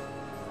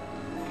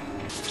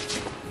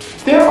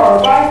 There are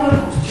 5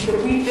 levels to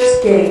complete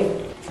this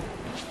game.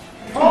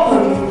 All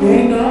of you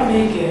may not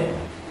make it.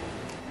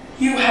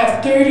 You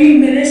have 30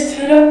 minutes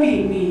to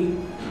defeat me.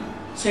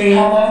 Say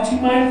hello to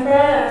my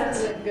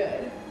friends.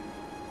 Good.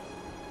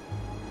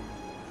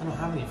 I don't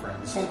have any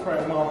friends. Don't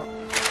cry, Mom.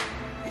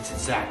 It's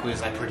exactly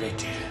as I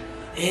predicted.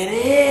 It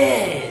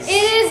is! It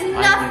is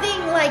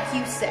nothing like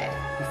you said.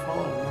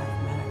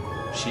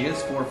 She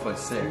is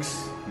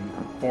 4'6",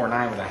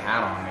 4'9" with a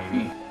hat on,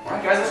 maybe.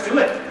 Alright guys, let's do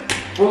it.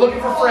 We're looking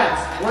for friends.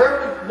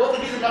 What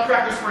would be the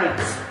Nutcracker's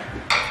friends?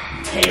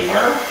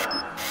 Taylor?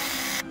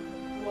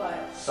 What?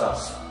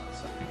 Sus.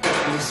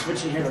 There's a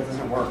switch in here that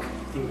doesn't work.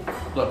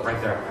 Look, right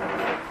there.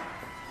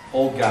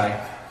 Old guy.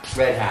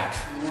 Red hat.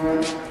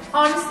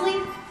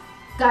 Honestly,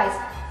 guys,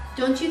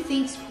 don't you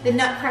think the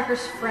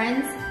Nutcracker's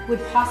friends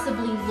would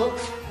possibly look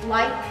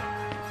like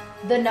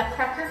the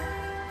Nutcracker?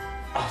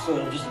 Oh, so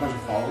they're just a bunch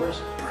of followers?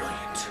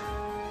 Brilliant.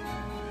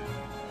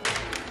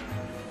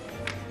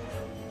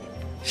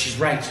 She's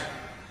right.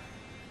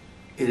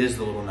 It is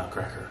the little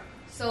Nutcracker.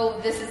 So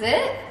this is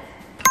it?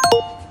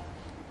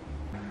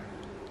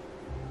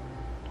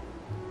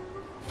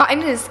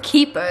 Finders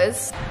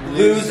keepers.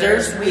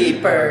 Losers,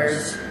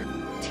 weepers.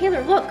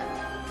 Taylor, look.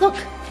 Look.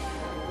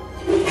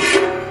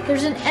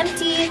 There's an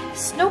empty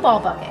snowball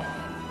bucket.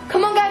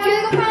 Come on, guys, we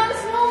gotta go find the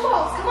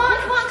snowballs. Come on,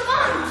 come on, come on.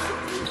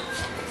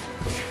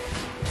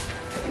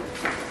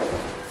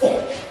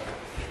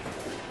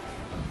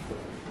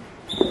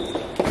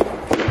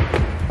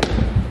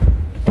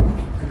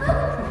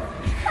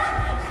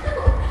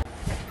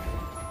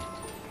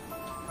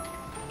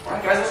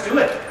 Alright guys, let's do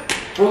it.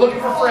 We're looking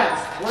for friends.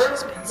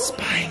 She's been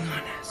spying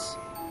on us.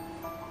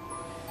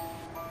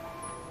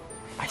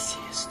 I see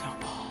a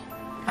snowball.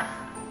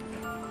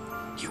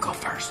 You go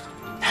first.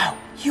 No,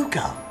 you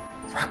go.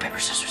 Rock, paper,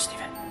 scissors,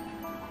 Steven.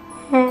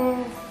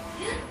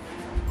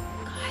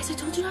 Guys, I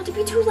told you not to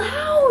be too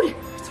loud.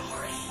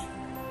 Sorry.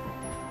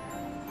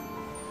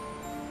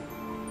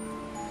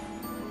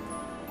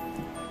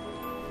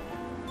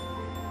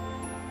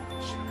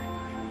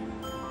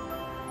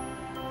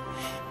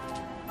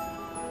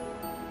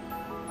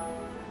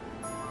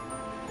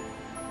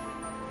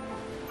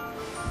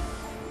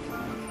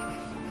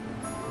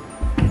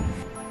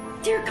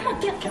 Derek, come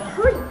on,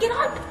 hurry, get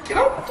up. Get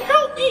out!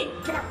 Help me!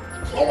 Get out!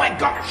 Oh my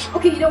gosh!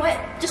 Okay, you know what?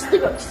 Just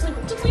leave it, just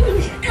leave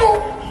it. Go.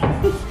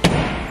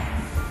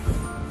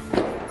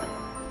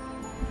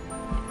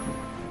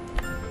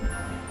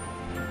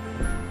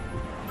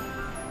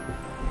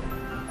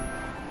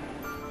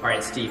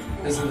 Alright, Steve,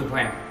 this is the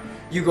plan.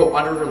 You go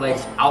under her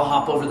legs, I'll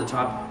hop over the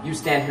top, you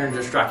stand here and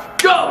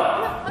distract. Go!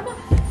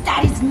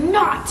 That is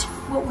not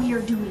what we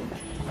are doing.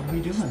 What are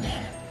we doing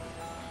then?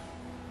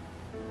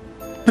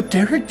 But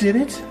Derek did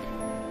it.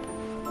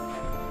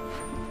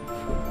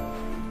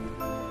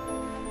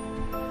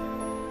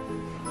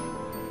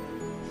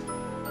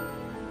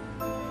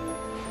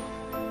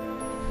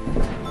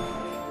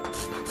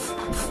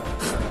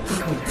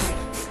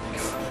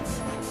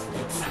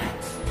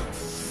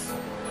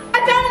 I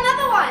found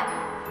another one.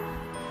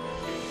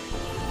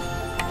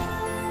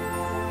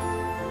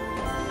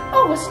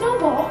 Oh, a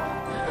snowball.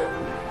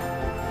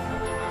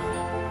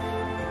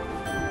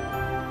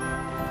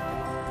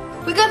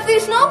 We got 3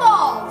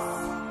 snowballs.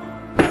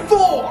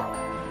 4!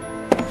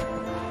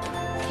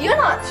 You're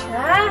not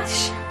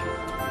trash.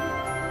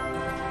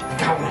 I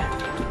got one.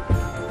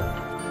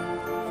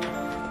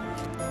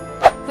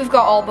 We've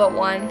got all but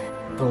one.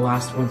 The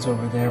last one's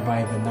over there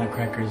by the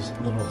Nutcracker's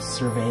little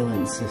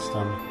surveillance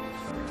system.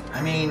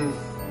 I mean,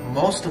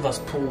 most of us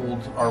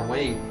pulled our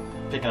weight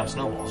picking up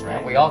snowballs,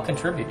 right? We all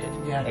contributed.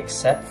 Yeah.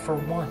 Except for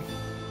one.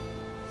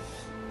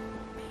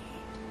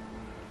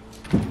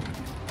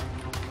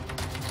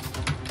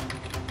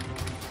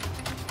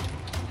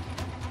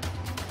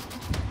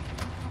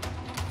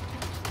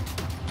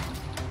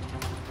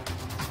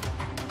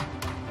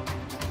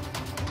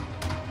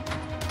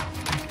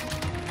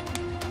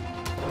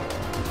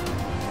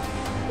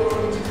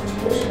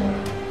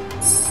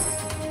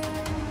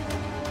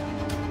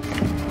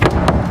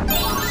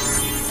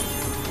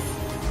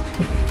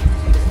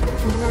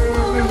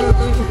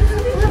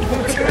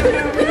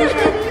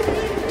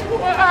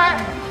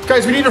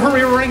 Guys, we need to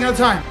hurry, we're running out of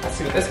time. Let's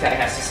see what this guy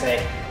has to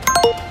say.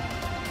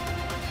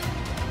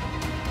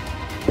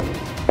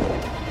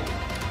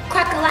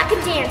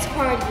 Crack-a-lack-a-dance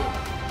party.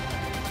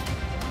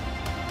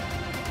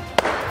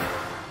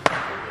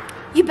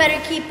 You better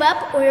keep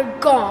up or you're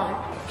gone.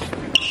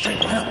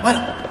 Why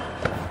not?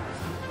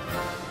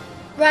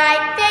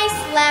 Right face,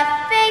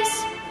 left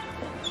face.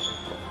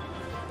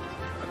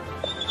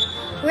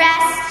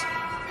 Rest,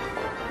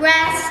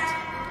 rest,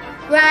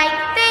 right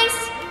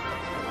face.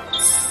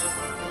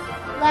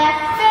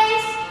 Left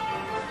face,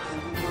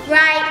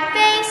 right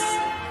face,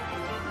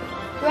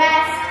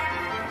 rest,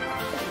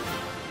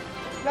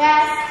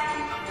 rest.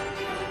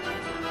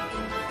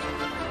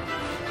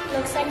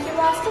 Looks like you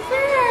lost a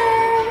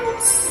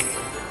friend.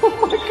 Oh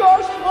my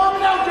gosh, Mom,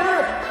 now,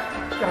 Derek!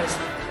 Guys,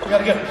 we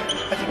gotta go.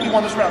 I think we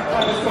won this round.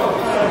 Let's go.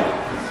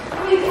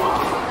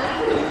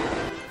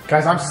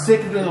 Guys, I'm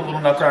sick of the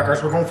little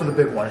nutcrackers. We're going for the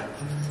big one.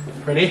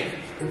 Ready?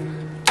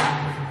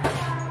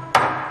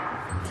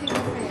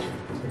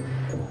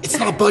 It's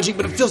not budging,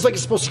 but it feels like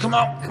it's supposed to come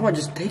out. Come on,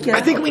 just take it. I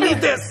think we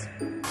need this.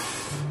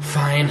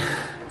 Fine.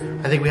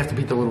 I think we have to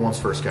beat the little ones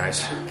first,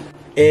 guys.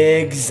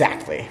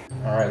 Exactly.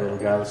 All right, little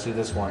guy, let's do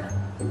this one.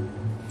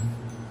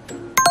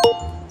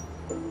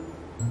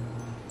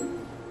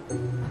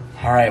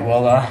 All right,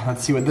 well,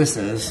 let's see what this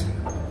is.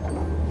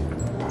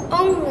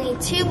 Only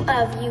 2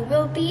 of you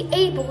will be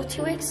able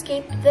to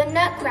escape the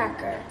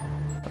Nutcracker.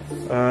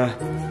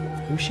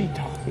 Who's she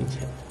talking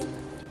to?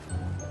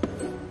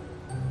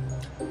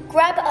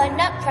 Grab a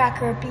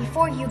Nutcracker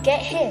before you get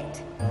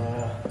hit.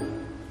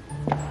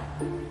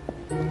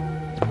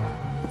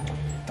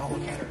 Don't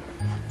look at her.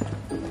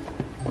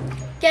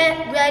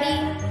 Get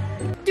ready.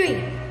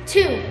 3,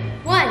 2,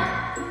 1,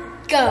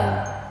 go.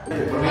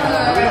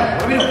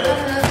 Let me know.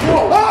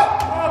 Whoa!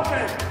 Ah!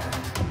 Okay.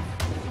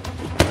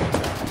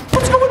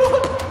 What's going on?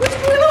 What's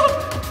going on?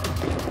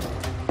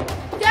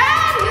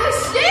 Dad, your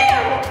shoe!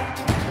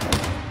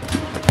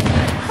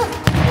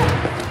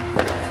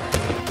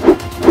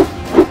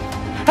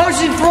 How's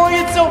she throwing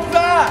it so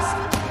fast?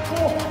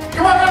 Oh.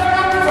 Come on,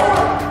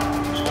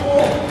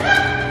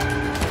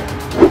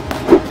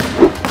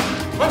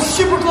 I'm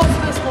super close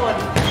to this one.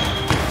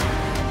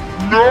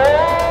 No!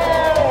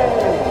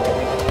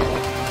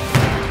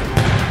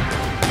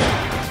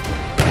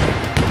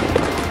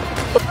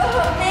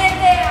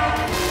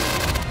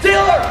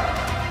 Taylor!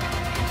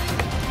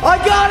 I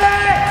got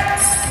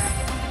it!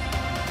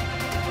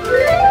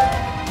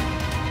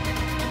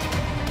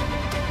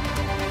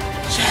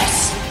 Yes!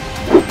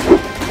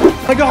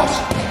 My gosh!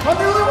 I'm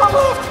the only one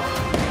left!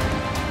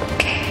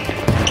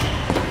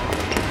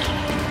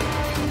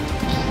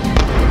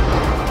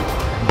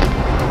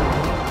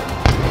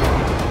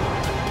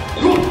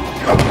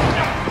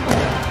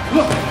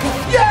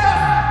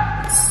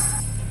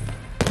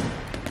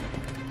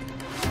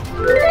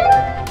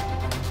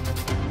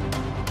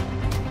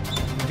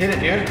 Did it,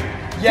 dude?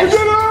 Yes! We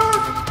did it!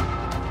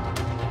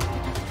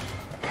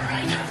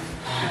 Alright.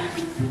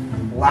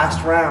 Last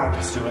round.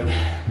 Let's do it.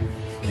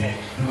 Okay,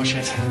 push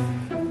it.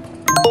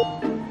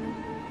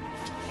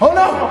 Oh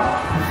no!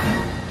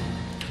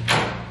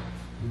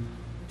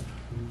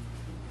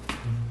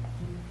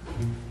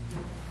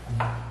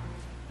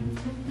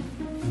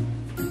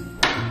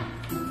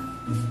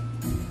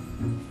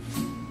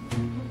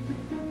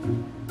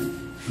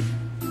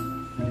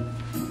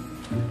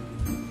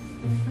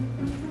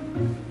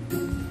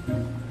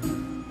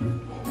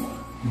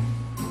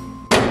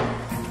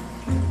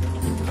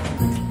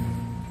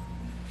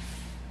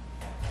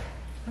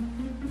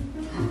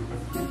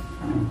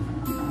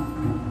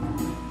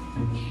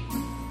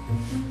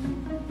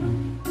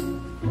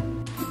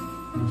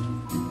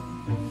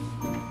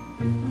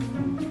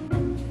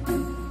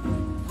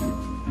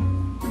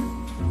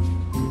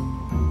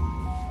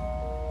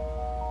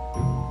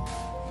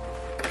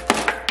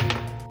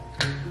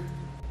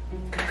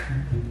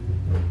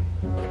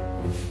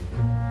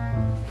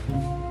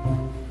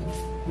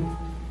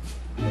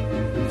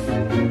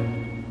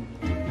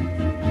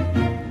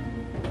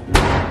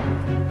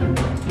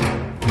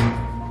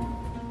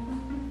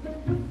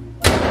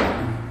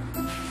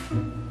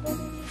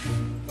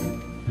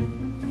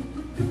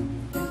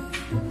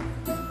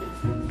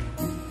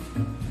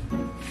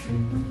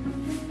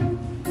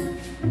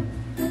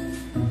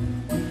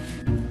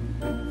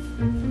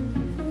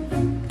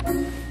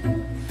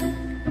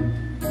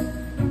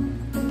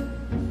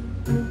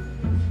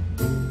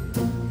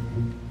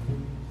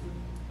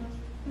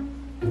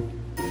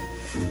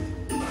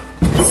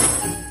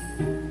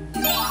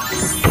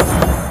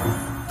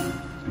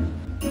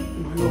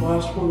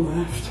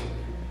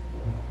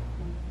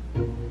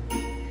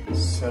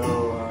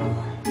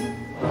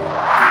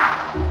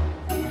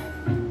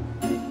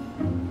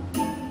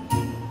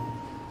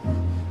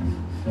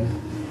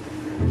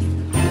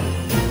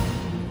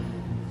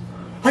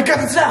 I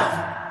got the stuff!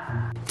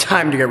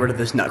 Time to get rid of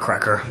this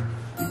nutcracker.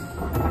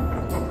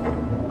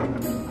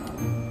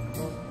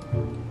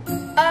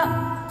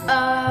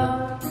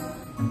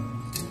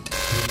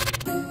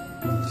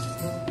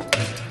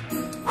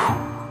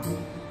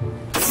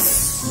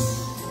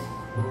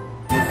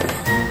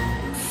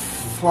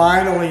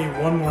 Finally,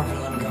 one more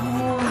villain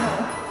gone.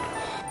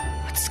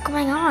 What's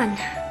going on?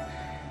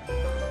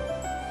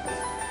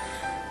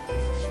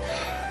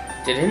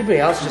 Did anybody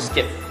else just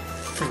get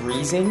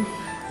freezing?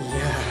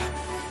 Yeah.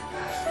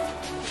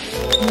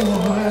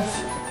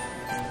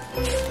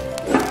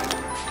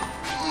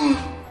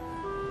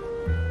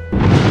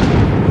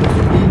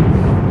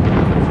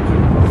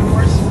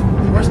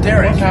 Where's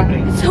Derek? What's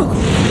happening? What's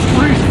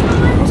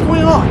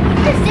going on?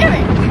 It's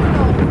Derek.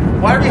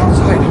 Why are we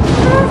outside?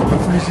 I'm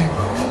freezing.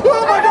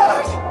 Oh my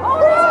gosh!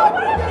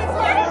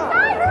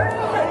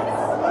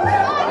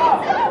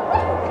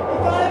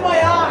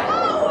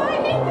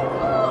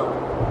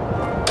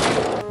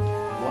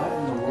 What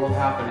in the world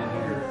happened in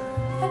here?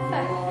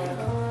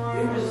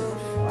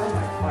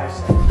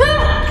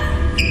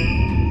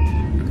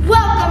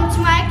 Welcome to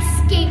my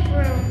escape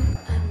room.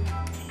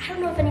 I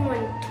don't know if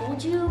anyone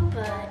told you,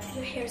 but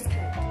your hair's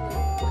kind of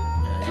blue.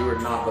 You are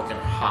not looking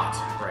hot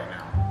right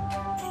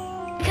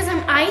now. Because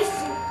I'm ice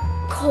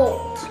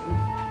cold.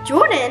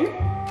 Jordan,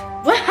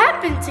 what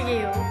happened to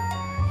you?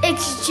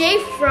 It's Jay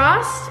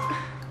Frost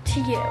to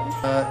you.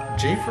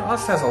 Jay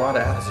Frost has a lot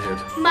of attitude.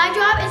 My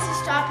job is to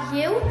stop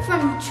you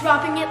from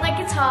dropping it like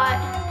it's hot.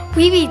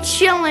 We be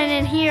chilling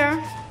in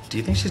here. Do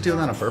you think she's doing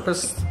that on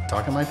purpose?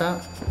 Talking like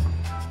that?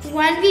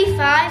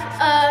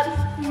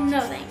 1v5?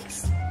 No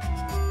thanks.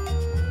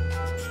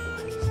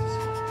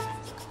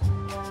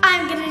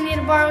 I'm gonna need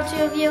to borrow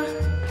 2 of you.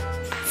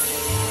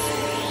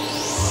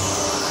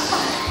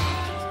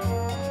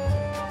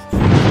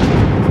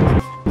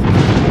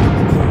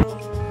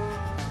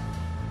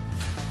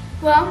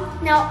 Well,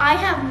 now I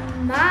have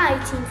my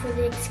team for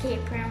the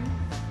escape room.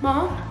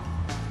 Mom?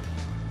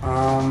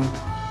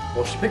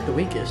 Well, she picked the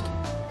weakest.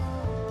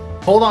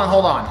 Hold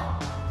on.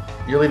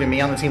 You're leaving me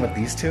on the team with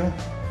these two?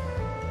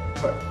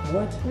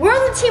 What? We're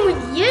on the team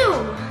with you!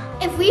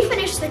 If we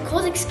finish the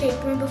cold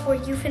escape room before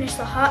you finish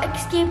the hot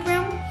escape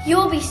room,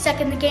 you'll be stuck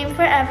in the game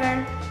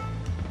forever.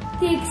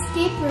 The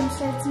escape room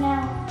starts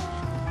now.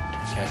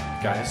 Okay,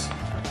 guys.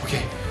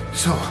 Okay,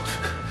 so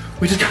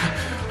we just gotta.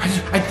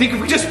 I think if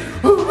we just.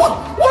 What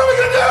are we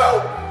gonna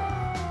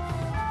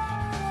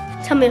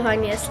do? Tell me if I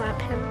need to slap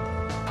him.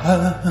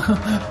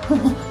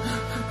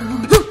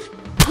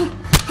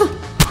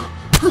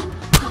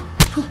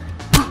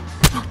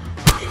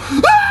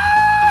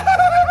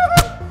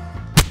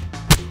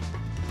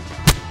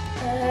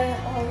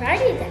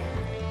 Alrighty then.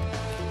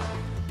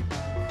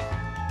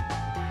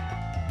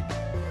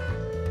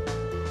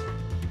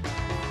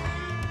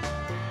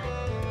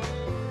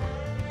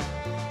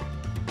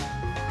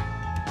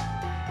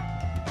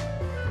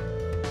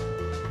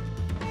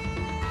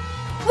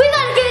 We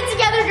gotta get it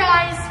together,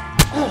 guys!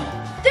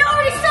 They're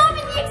already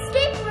solving the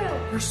escape room!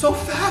 You're so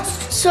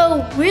fast.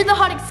 So, we're the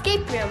hot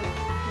escape room,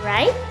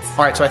 right?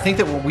 All right, so I think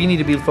that what we need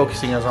to be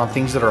focusing is on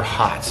things that are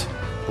hot,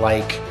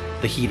 like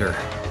the heater.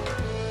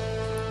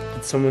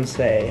 Did someone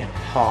say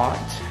hot?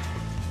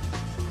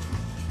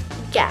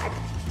 Gag.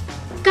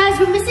 Guys,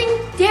 we're missing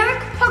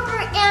Derek, Parker,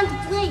 and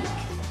Blake.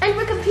 And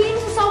we're competing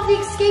to solve the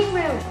escape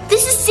room.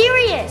 This is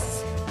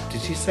serious.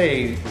 Did she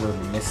say we're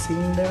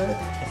missing Derek?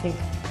 I think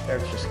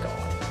Derek's just gone.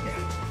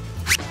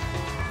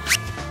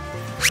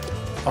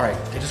 All right,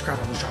 they just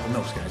grabbed all those chocolate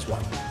milks, guys.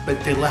 What?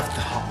 But they left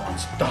the hot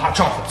ones, the hot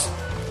chocolates.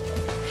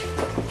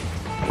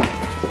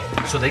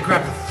 So they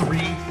grabbed the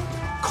 3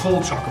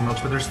 cold chocolate milks,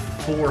 but there's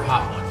 4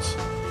 hot ones.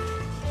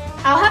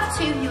 I'll have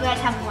 2, you guys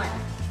have 1.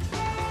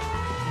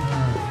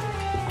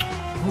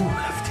 Ooh,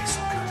 that tastes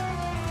so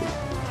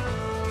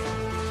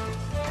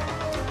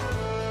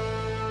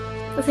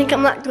good. I think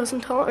I'm lactose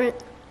intolerant.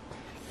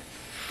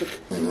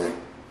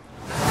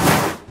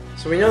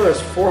 So we know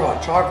there's 4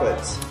 hot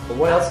chocolates, but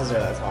what else is there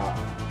that's hot?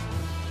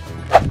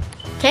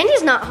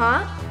 Candy's not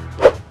hot.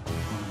 Oh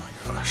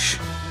my gosh.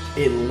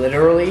 It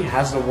literally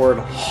has the word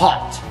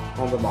hot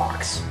on the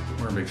box.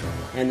 We're in big trouble.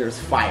 And there's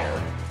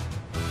fire.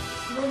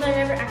 Well, they're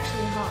never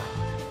actually hot.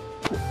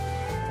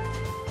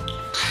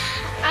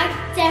 I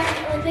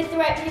definitely picked the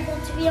right people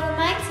to be on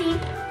my team.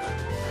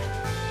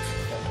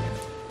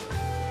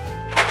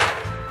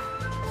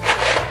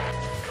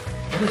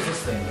 What is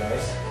this thing,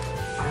 guys?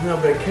 I don't know,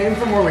 but it came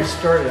from where we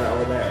started at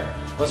over there.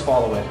 Let's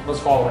follow it. Let's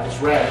follow it. It's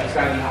red. It's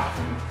gotta be hot.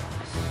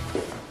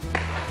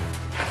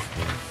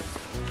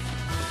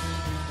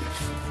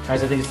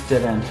 Guys, I think it's a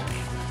dead end.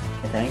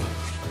 I think.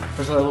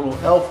 There's a little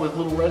elf with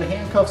little red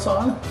handcuffs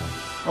on.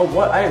 Oh,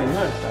 what? I didn't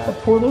notice that.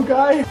 That poor little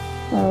guy.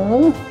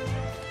 Oh.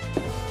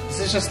 Is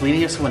this just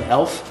leading us to an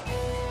elf?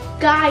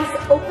 Guys,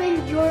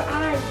 open your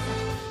eyes.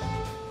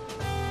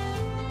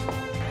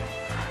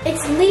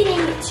 It's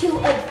leading to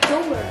a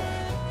door.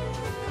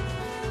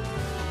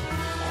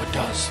 Oh, it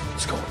does.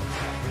 Let's go.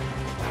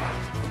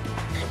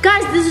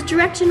 Guys, there's a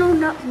directional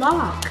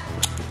lock.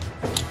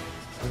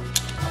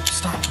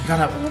 Stop. We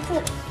gotta.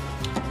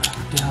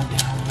 Down,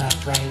 down.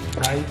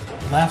 left,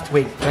 right, left.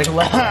 Wait, did I go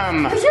left?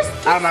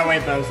 Out of my way,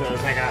 bozos.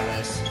 I got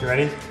this. You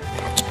ready?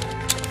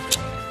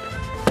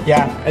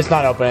 Yeah, it's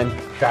not open.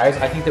 Guys,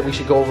 I think that we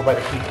should go over by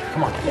the heater.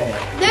 Come on. Yeah.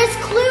 There's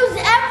clues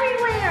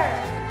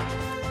everywhere.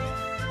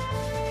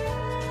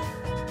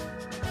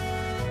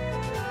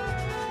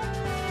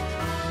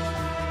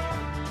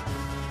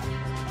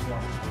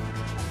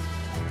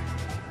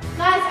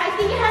 Guys, I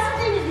think it has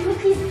something to do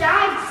with these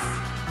dice.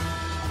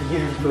 The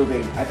heater's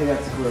moving. I think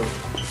that's a clue.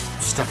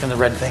 Stuck in the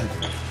red thing.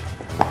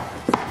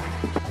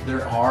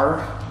 There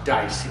are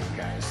dice here,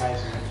 guys.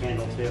 Guys, there's a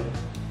candle too.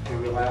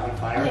 Can we light it on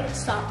fire? Okay,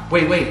 stop.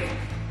 Wait.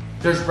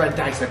 There's red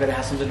dice. I bet it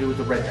has something to do with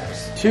the red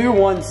dice.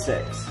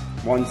 216.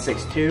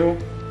 162.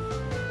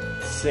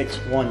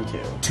 612.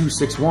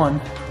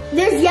 261.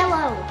 There's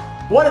yellow.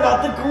 What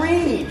about the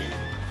green?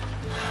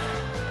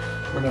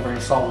 We're never gonna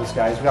solve this,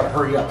 guys. We gotta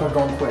hurry up. They're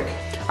going quick.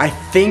 I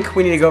think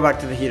we need to go back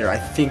to the heater. I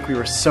think we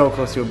were so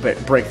close to a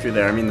breakthrough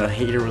there. I mean, the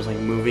heater was like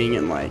moving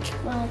and like.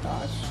 Oh my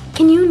gosh.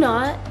 Can you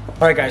not?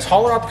 All right, guys.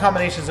 Holler out the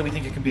combinations that we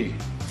think it could be.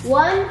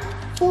 1,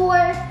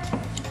 4,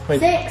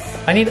 6.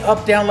 I need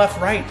up, down, left,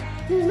 right.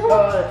 There's no.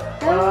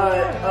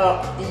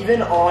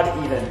 Even, odd,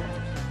 even.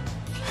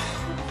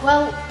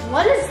 Well,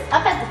 1 is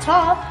up at the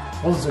top.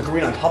 Well, there's a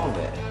green on top of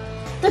it.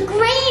 The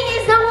green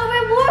is not what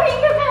we're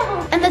worrying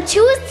about. And the 2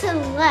 is to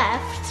the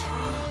left.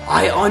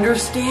 I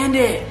understand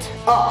it.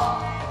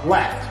 Up,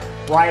 left,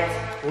 right,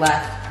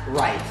 left,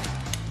 right.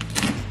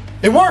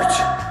 It worked!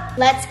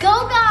 Let's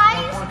go,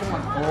 guys. Come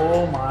on.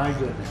 Oh my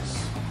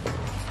goodness.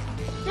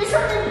 There's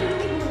something to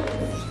do with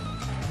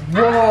this.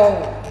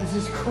 Whoa, this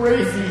is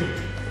crazy.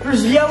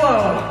 There's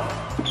yellow.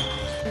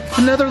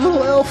 Another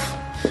little elf.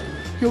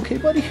 You okay,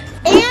 buddy?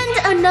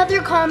 And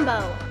another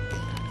combo.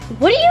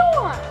 What do you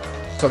want?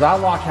 So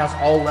that lock has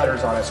all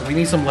letters on it, so we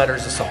need some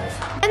letters to solve.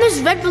 And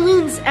there's red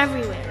balloons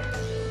everywhere.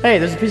 Hey,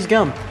 there's a piece of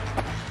gum.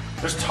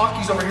 There's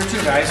Takis over here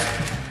too, guys.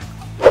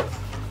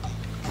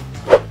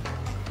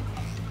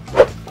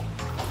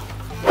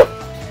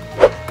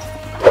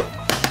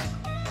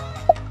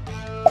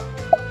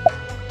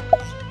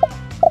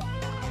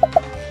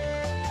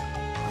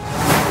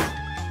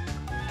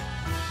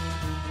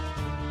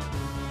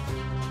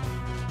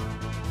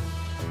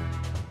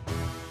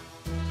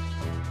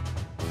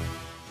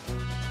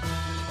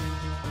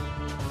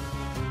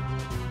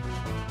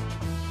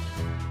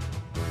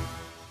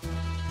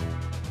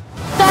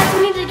 Guys,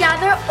 we need to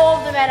gather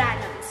all the red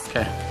items.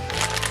 Okay.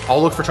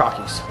 I'll look for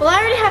Takis. Well, I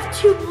already have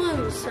 2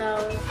 blues,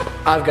 so.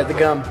 I've got the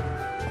gum.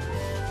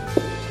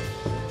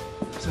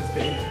 So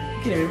big.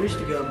 You can't even reach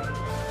the gum.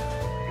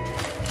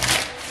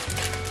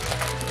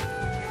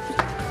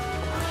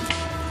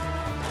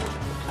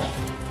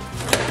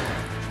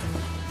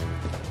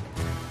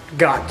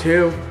 Got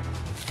 2.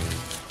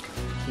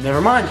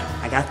 Never mind.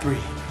 I got 3.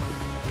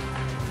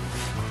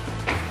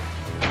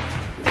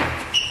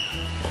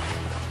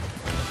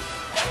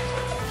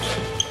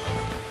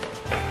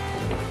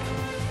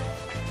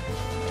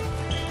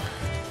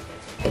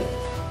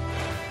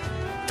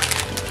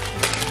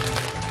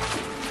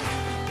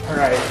 All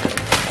right.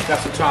 Got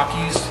some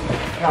Takis.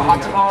 Got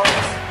hot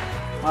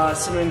tamales.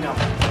 Cinnamon gum.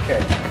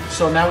 Okay.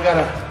 So now we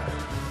gotta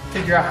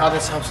figure out how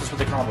this helps us with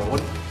the combo.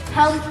 What?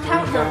 How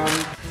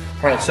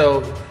All right.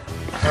 So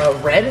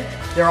Red?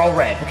 They're all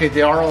red. okay,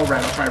 they are all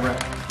red. I'll try red.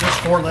 There's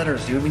 4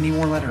 letters, dude. We need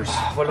more letters.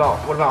 What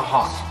about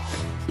hot?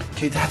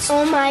 Okay, that's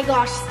Oh my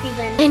gosh,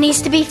 Steven. It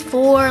needs to be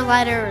 4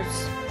 letters.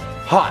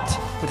 Hot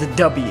with a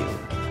W.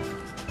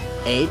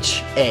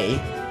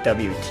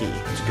 H-A-W-T.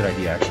 a good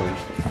idea, actually.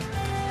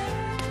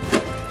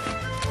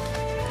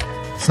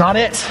 It's not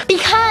it.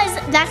 Because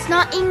that's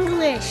not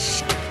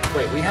English.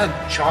 Wait, we had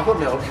chocolate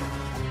milk,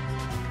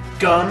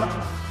 gum,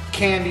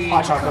 candy,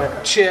 Hot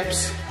chocolate.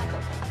 chips,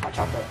 Hot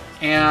chocolate.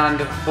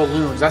 and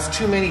balloons. That's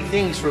too many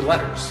things for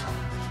letters.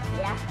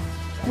 Yeah.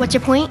 What's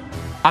your point?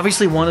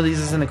 Obviously, one of these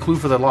isn't a clue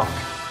for the lock.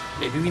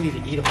 Maybe we need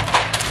to eat them.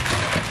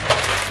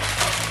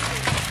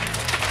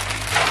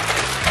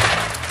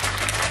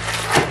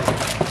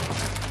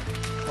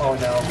 Oh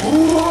no.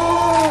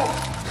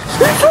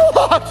 It's so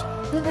hot!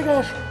 Oh my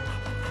gosh.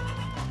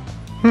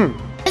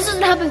 This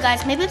doesn't happen,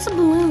 guys. Maybe it's a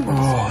balloon.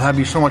 Oh, that'd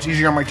be so much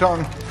easier on my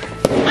tongue.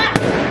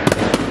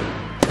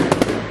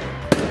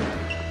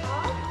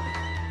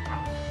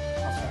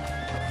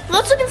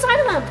 Let's look inside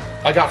of them.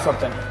 I got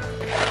something.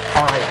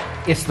 All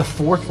right, it's the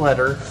 4th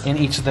letter in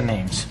each of the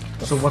names.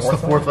 So what's the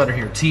 4th letter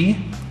here? T?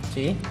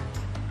 T?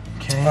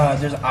 Okay.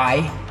 There's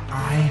I.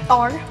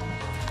 R.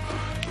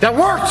 That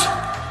worked!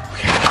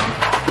 Okay.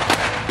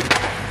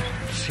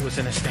 Let's see what's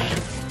in this thing.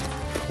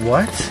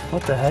 What?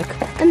 What the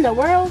heck? In the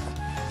world.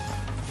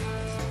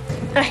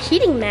 A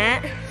heating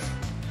mat.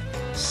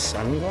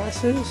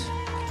 Sunglasses?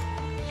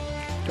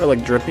 They're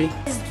like drippy.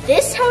 Is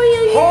this how you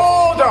use?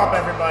 Hold up,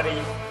 everybody.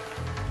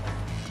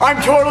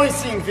 I'm totally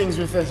seeing things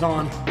with this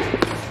on.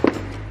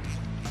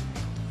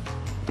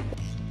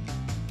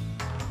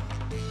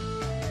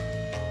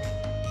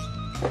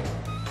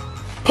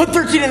 Put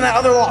 13 in that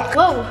other lock.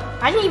 Whoa,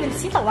 I didn't even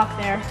see the lock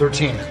there.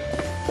 13.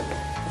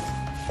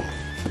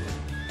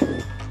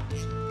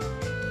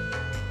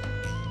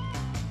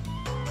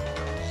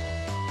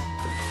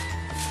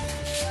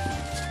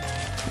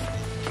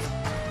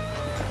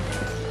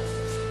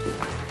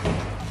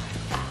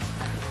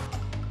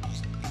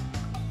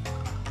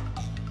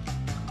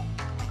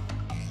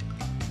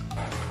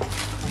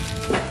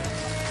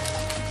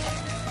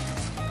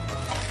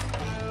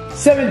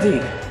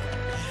 17.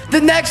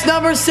 The next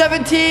number is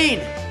 17.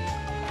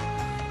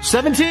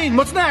 17,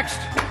 what's next?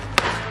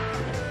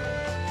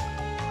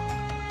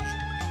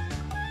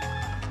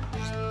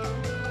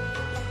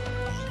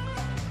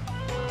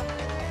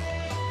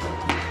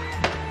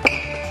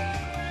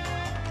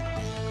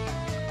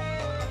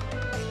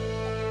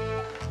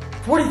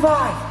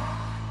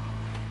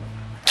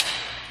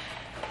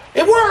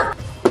 It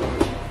worked!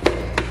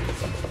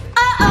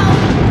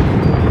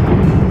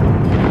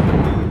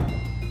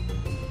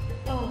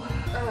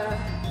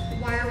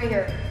 Why are we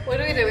here? What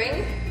are we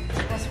doing?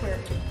 That's weird.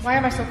 Why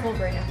am I so cold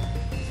right now?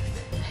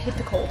 I hate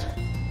the cold.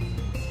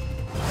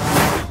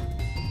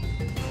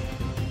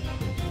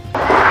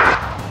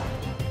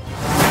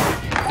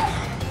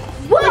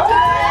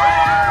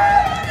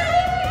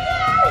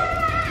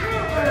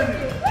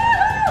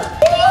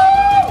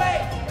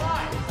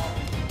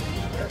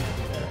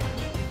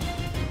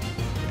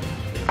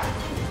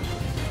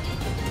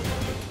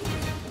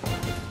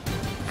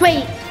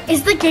 Wait,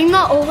 is the game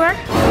not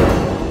over?